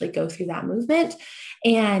naturally go through that movement.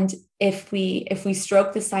 And if we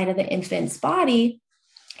stroke the side of the infant's body,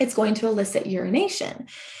 it's going to elicit urination.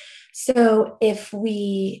 So if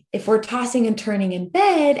we're tossing and turning in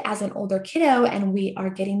bed as an older kiddo and we are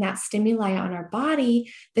getting that stimuli on our body,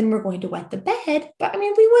 then we're going to wet the bed. But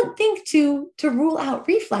we wouldn't think to rule out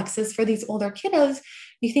reflexes for these older kiddos.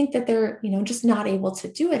 You think that they're, just not able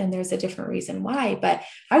to do it. And there's a different reason why, but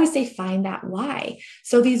I always say, find that why.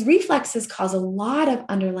 So these reflexes cause a lot of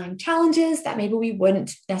underlying challenges that maybe we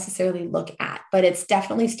wouldn't necessarily look at, but it's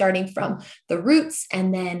definitely starting from the roots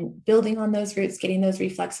and then building on those roots, getting those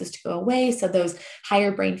reflexes to go away. So those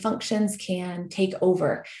higher brain functions can take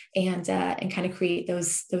over and kind of create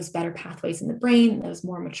those better pathways in the brain, those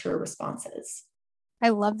more mature responses. I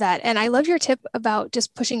love that. And I love your tip about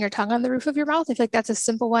just pushing your tongue on the roof of your mouth. I feel like that's a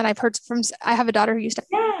simple one. I have a daughter who used to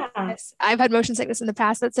have this. I've had motion sickness in the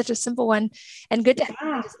past. That's such a simple one and good to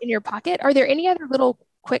have in your pocket. Are there any other little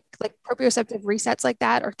quick, like proprioceptive resets like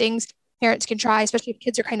that or things parents can try, especially if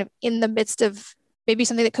kids are kind of in the midst of maybe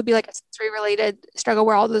something that could be like a sensory related struggle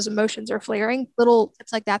where all those emotions are flaring? Little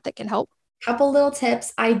tips like that can help. Couple little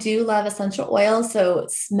tips. I do love essential oils. So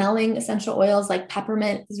smelling essential oils like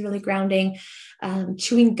peppermint is really grounding.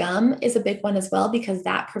 Chewing gum is a big one as well, because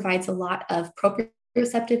that provides a lot of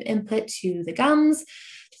proprioceptive input to the gums,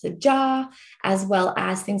 to the jaw, as well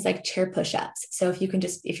as things like chair push-ups. So if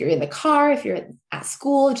you're in the car, if you're at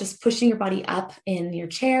school, just pushing your body up in your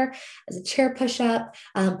chair as a chair push-up,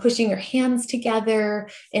 pushing your hands together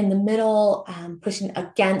in the middle, pushing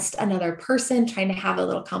against another person, trying to have a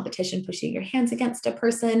little competition, pushing your hands against a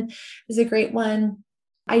person is a great one.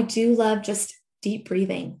 I do love just deep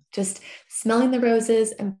breathing, just smelling the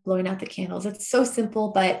roses and blowing out the candles. It's so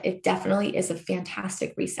simple, but it definitely is a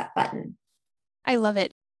fantastic reset button. I love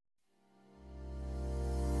it.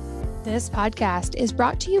 This podcast is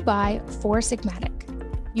brought to you by Four Sigmatic.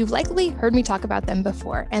 You've likely heard me talk about them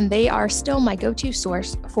before, and they are still my go-to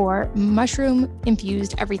source for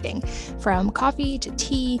mushroom-infused everything, from coffee to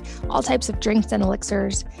tea, all types of drinks and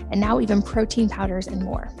elixirs, and now even protein powders and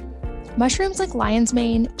more. Mushrooms like lion's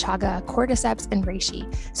mane, chaga, cordyceps, and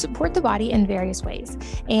reishi support the body in various ways,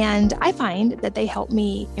 and I find that they help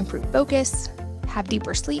me improve focus, have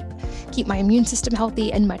deeper sleep, keep my immune system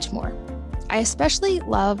healthy, and much more. I especially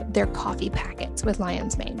love their coffee packets with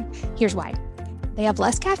lion's mane. Here's why. They have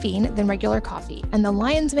less caffeine than regular coffee, and the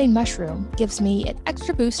lion's mane mushroom gives me an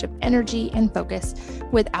extra boost of energy and focus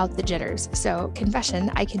without the jitters. So,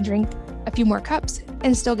 confession, I can drink a few more cups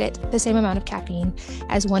and still get the same amount of caffeine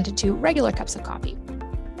as 1 to 2 regular cups of coffee.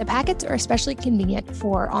 The packets are especially convenient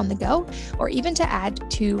for on the go or even to add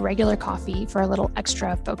to regular coffee for a little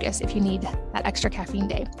extra focus if you need that extra caffeine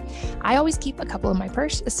day. I always keep a couple in my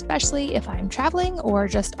purse, especially if I'm traveling or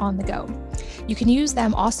just on the go. You can use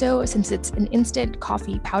them also since it's an instant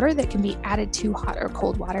coffee powder that can be added to hot or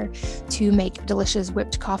cold water to make delicious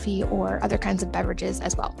whipped coffee or other kinds of beverages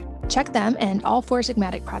as well. Check them and all Four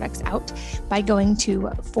Sigmatic products out by going to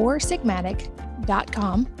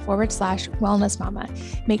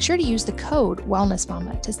foursigmatic.com/wellnessmama. Make sure to use the code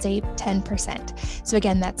wellnessmama to save 10%. So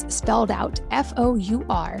again, that's spelled out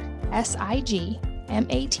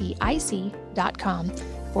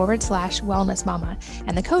foursigmatic.com/wellnessmama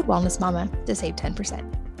and the code wellnessmama to save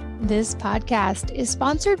 10%. This podcast is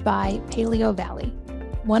sponsored by Paleo Valley,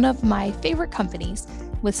 one of my favorite companies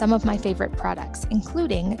with some of my favorite products,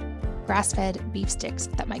 including grass-fed beef sticks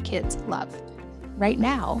that my kids love. Right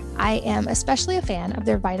now, I am especially a fan of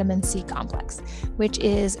their vitamin C complex, which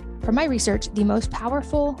is, from my research, the most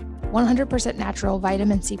powerful 100% natural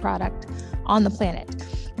vitamin C product on the planet,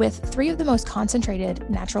 with 3 of the most concentrated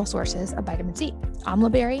natural sources of vitamin C,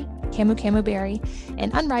 amla berry, camu camu berry,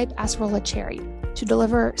 and unripe acerola cherry, to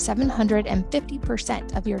deliver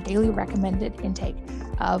 750% of your daily recommended intake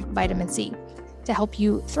of vitamin C to help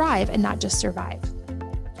you thrive and not just survive.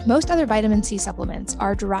 Most other vitamin C supplements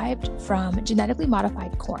are derived from genetically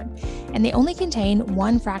modified corn, and they only contain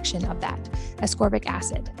 1 fraction of that, ascorbic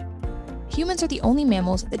acid. Humans are the only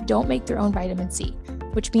mammals that don't make their own vitamin C,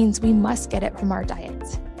 which means we must get it from our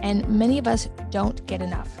diets, and many of us don't get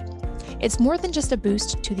enough. It's more than just a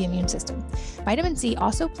boost to the immune system. Vitamin C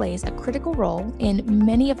also plays a critical role in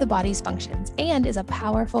many of the body's functions and is a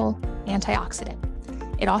powerful antioxidant.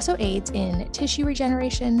 It also aids in tissue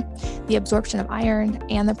regeneration, the absorption of iron,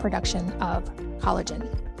 and the production of collagen.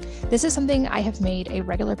 This is something I have made a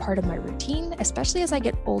regular part of my routine, especially as I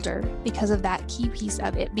get older, because of that key piece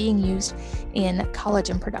of it being used in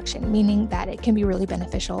collagen production, meaning that it can be really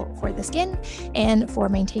beneficial for the skin and for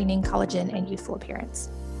maintaining collagen and youthful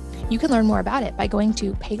appearance. You can learn more about it by going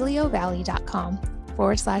to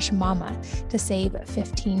paleovalley.com/mama to save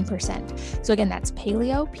 15%. So again, that's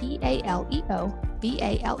paleo,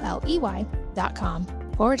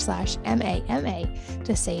 PALEOVALLEY.com/MAMA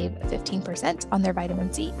to save 15% on their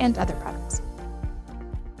vitamin C and other products.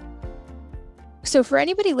 So for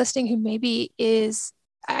anybody listening who maybe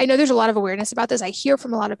I know there's a lot of awareness about this. I hear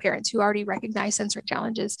from a lot of parents who already recognize sensory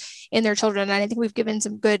challenges in their children. And I think we've given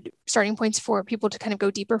some good starting points for people to kind of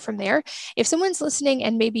go deeper from there. If someone's listening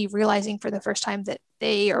and maybe realizing for the first time that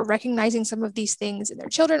they are recognizing some of these things in their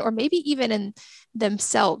children, or maybe even in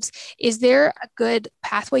themselves, is there a good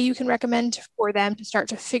pathway you can recommend for them to start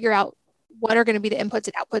to figure out what are going to be the inputs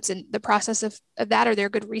and outputs in the process of that? Are there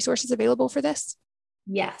good resources available for this?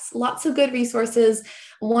 Yes, lots of good resources.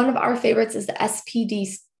 One of our favorites is the SPD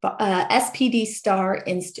Star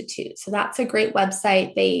Institute. So that's a great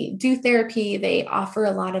website. They do therapy. They offer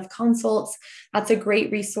a lot of consults. That's a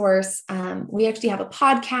great resource. We actually have a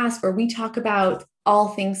podcast where we talk about all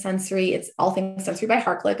things sensory. It's All Things Sensory by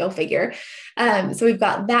Harkla, go figure. So we've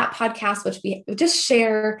got that podcast, which we just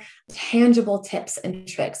share tangible tips and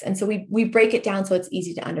tricks. And so we break it down so it's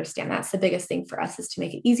easy to understand. That's the biggest thing for us, is to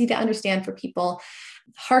make it easy to understand for people.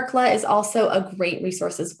 Harkla is also a great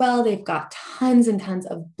resource as well. They've got tons and tons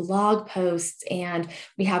of blog posts, and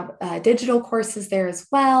we have digital courses there as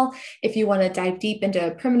well. If you want to dive deep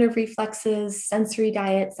into primitive reflexes, sensory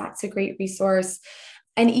diets, that's a great resource.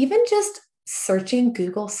 And even just searching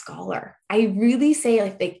Google Scholar. I really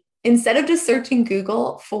say, instead of just searching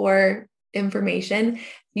Google for information,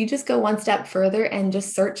 you just go one step further and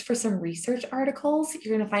just search for some research articles.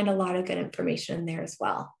 You're going to find a lot of good information in there as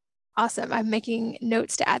well. Awesome. I'm making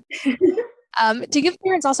notes to add. To give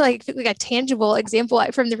parents also like a tangible example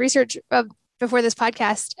from the research before this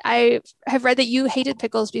podcast, I have read that you hated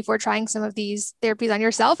pickles before trying some of these therapies on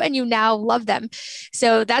yourself, and you now love them.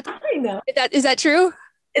 So I know. Is that true?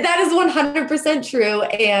 That is 100% true.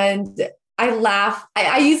 And I laugh.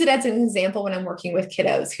 I use it as an example when I'm working with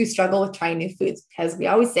kiddos who struggle with trying new foods, because we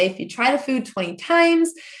always say, if you try the food 20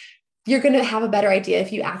 times, you're going to have a better idea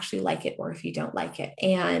if you actually like it or if you don't like it.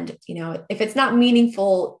 And, if it's not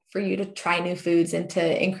meaningful for you to try new foods and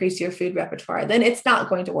to increase your food repertoire, then it's not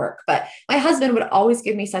going to work. But my husband would always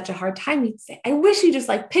give me such a hard time. He'd say, I wish you just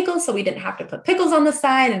liked pickles so we didn't have to put pickles on the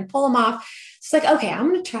side and pull them off. It's like, okay, I'm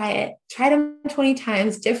going to try it. Try them 20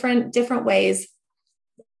 times, different ways.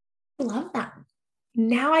 I love them.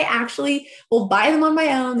 now I actually will buy them on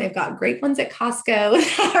my own. They've got great ones at Costco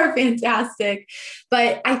that are fantastic.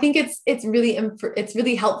 But I think it's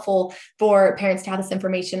really helpful for parents to have this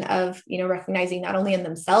information of, recognizing not only in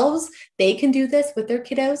themselves, they can do this with their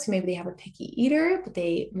kiddos who maybe they have a picky eater, but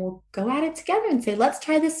they will go at it together and say, let's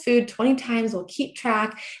try this food 20 times. We'll keep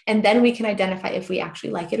track. And then we can identify if we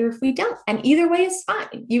actually like it or if we don't. And either way is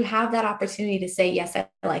fine. You have that opportunity to say, yes, I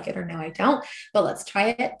like it, or no, I don't. But let's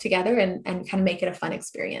try it together and kind of make it a fun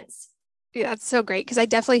experience. Yeah, that's so great, because I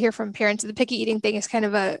definitely hear from parents the picky eating thing is kind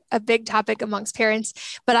of a big topic amongst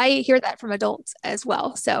parents, but I hear that from adults as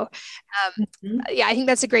well. So yeah, I think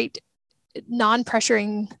that's a great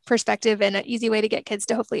non-pressuring perspective and an easy way to get kids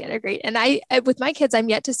to hopefully integrate. And with my kids, I'm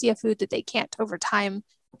yet to see a food that they can't over time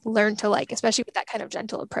learn to like, especially with that kind of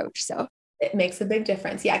gentle approach. So it makes a big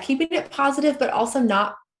difference. Yeah, keeping it positive, but also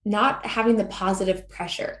not having the positive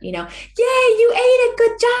pressure, yay, you ate it,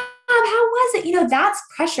 good job, how was it? That's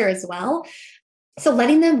pressure as well. So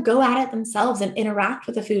letting them go at it themselves and interact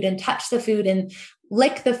with the food and touch the food and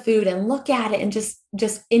lick the food and look at it and just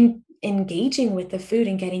engaging with the food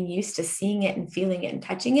and getting used to seeing it and feeling it and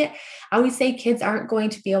touching it. I always say kids aren't going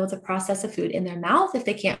to be able to process a food in their mouth if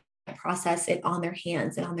they can't process it on their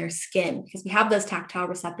hands and on their skin, because we have those tactile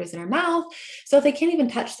receptors in our mouth. So if they can't even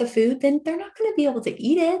touch the food, then they're not going to be able to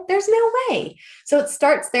eat it. There's no way. So it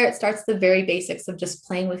starts there. It starts the very basics of just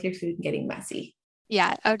playing with your food and getting messy.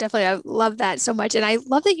 Yeah, definitely. I love that so much. And I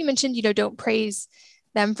love that you mentioned, don't praise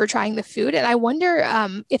them for trying the food. And I wonder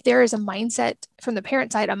if there is a mindset from the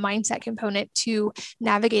parent side, a mindset component to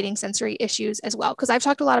navigating sensory issues as well. Because I've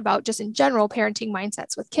talked a lot about just in general parenting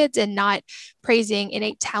mindsets with kids and not praising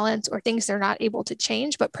innate talents or things they're not able to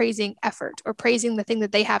change, but praising effort or praising the thing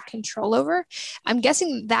that they have control over. I'm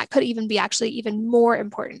guessing that could even be actually even more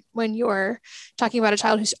important when you're talking about a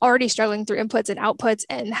child who's already struggling through inputs and outputs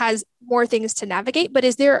and has more things to navigate. But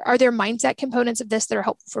are there mindset components of this that are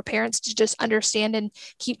helpful for parents to just understand and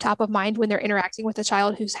keep top of mind when they're interacting with a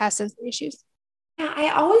child who has sensory issues? Yeah, I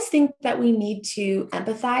always think that we need to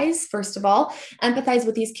empathize, first of all, empathize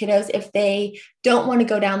with these kiddos if they don't want to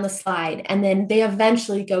go down the slide and then they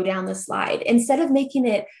eventually go down the slide. Instead of making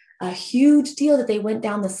it a huge deal that they went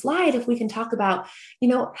down the slide, if we can talk about,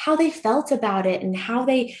 how they felt about it and how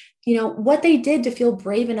they, what they did to feel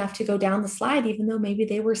brave enough to go down the slide, even though maybe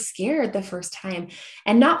they were scared the first time,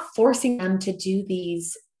 and not forcing them to do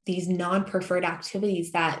these non-preferred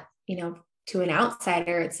activities that, to an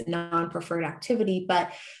outsider, it's a non-preferred activity,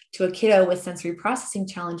 but to a kiddo with sensory processing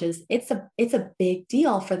challenges, it's a big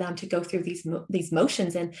deal for them to go through these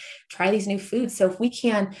motions and try these new foods. So if we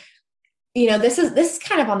can, this is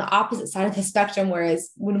kind of on the opposite side of the spectrum. Whereas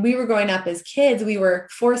when we were growing up as kids, we were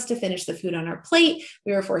forced to finish the food on our plate.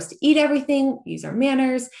 We were forced to eat everything, use our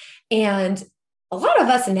manners. And a lot of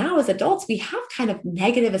us now as adults, we have kind of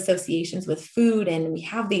negative associations with food, and we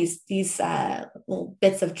have these little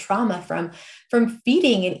bits of trauma from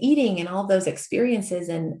feeding and eating and all those experiences.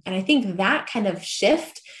 And I think that kind of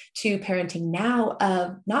shift to parenting now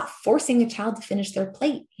of not forcing a child to finish their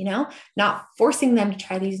plate, not forcing them to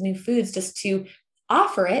try these new foods, just to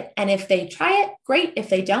offer it. And if they try it, great. If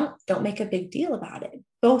they don't make a big deal about it.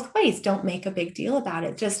 Both ways, don't make a big deal about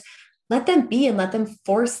it. Just let them be and let them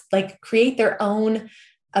create their own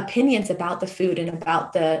opinions about the food and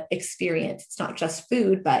about the experience. It's not just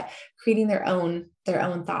food, but creating their own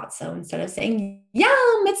thoughts. So instead of saying,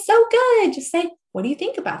 yum, it's so good, just say, what do you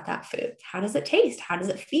think about that food? How does it taste? How does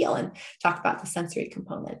it feel? And talk about the sensory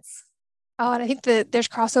components. Oh, and I think that there's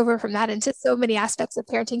crossover from that into so many aspects of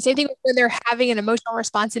parenting. Same thing when they're having an emotional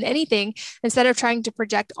response in anything, instead of trying to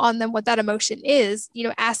project on them what that emotion is,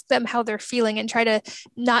 ask them how they're feeling and try to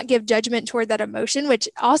not give judgment toward that emotion, which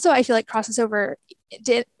also I feel like crosses over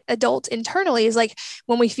to adults internally. Is like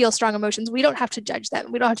when we feel strong emotions, we don't have to judge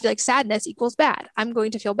them. We don't have to be like sadness equals bad. I'm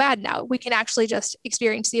going to feel bad now. We can actually just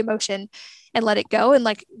experience the emotion and let it go, and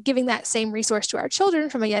like giving that same resource to our children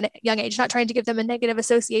from a young age, not trying to give them a negative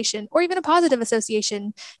association or even a positive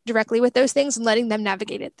association directly with those things, and letting them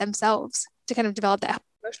navigate it themselves to kind of develop that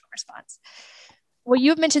emotional response. Well,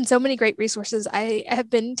 you have mentioned so many great resources. I have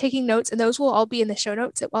been taking notes, and those will all be in the show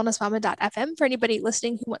notes at wellnessmama.fm for anybody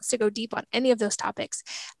listening who wants to go deep on any of those topics.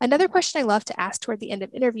 Another question I love to ask toward the end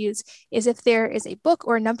of interviews is if there is a book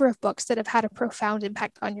or a number of books that have had a profound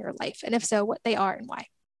impact on your life, and if so, what they are and why.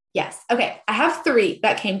 Yes. Okay. I have 3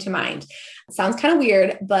 that came to mind. It sounds kind of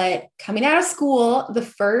weird, but coming out of school, the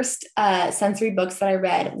first sensory books that I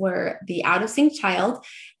read were The Out of Sync Child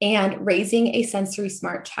and Raising a Sensory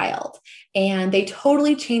Smart Child. And they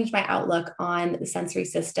totally changed my outlook on the sensory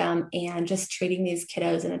system and just treating these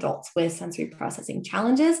kiddos and adults with sensory processing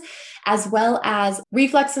challenges, as well as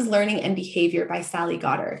Reflexes, Learning, and Behavior by Sally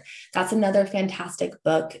Goddard. That's another fantastic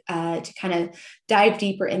book to kind of dive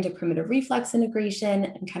deeper into primitive reflex integration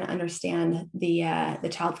and kind of understand the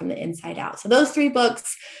child from the inside out. So those 3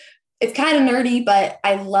 books, it's kind of nerdy, but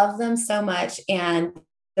I love them so much. And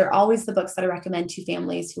they're always the books that I recommend to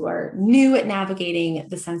families who are new at navigating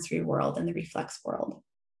the sensory world and the reflex world.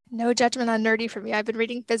 No judgment on nerdy for me. I've been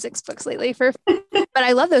reading physics books lately but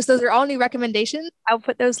I love those. Those are all new recommendations. I'll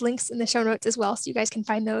put those links in the show notes as well, so you guys can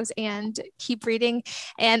find those and keep reading.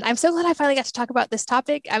 And I'm so glad I finally got to talk about this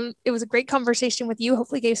topic. It was a great conversation with you.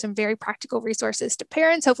 Hopefully gave some very practical resources to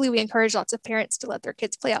parents. Hopefully we encourage lots of parents to let their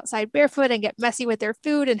kids play outside barefoot and get messy with their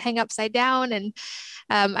food and hang upside down. And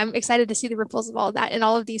I'm excited to see the ripples of all of that in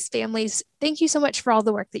all of these families. Thank you so much for all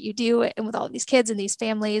the work that you do and with all of these kids and these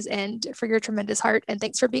families, and for your tremendous heart. And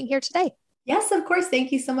thanks for being here today. Yes, of course.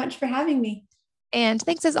 Thank you so much for having me. And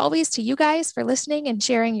thanks as always to you guys for listening and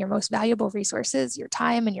sharing your most valuable resources, your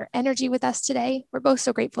time and your energy with us today. We're both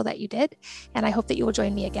so grateful that you did. And I hope that you will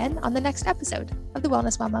join me again on the next episode of the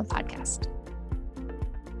Wellness Mama podcast.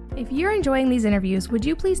 If you're enjoying these interviews, would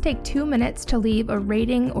you please take 2 minutes to leave a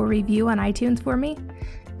rating or review on iTunes for me?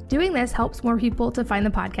 Doing this helps more people to find the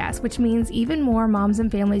podcast, which means even more moms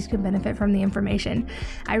and families can benefit from the information.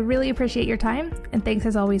 I really appreciate your time, and thanks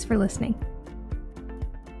as always for listening.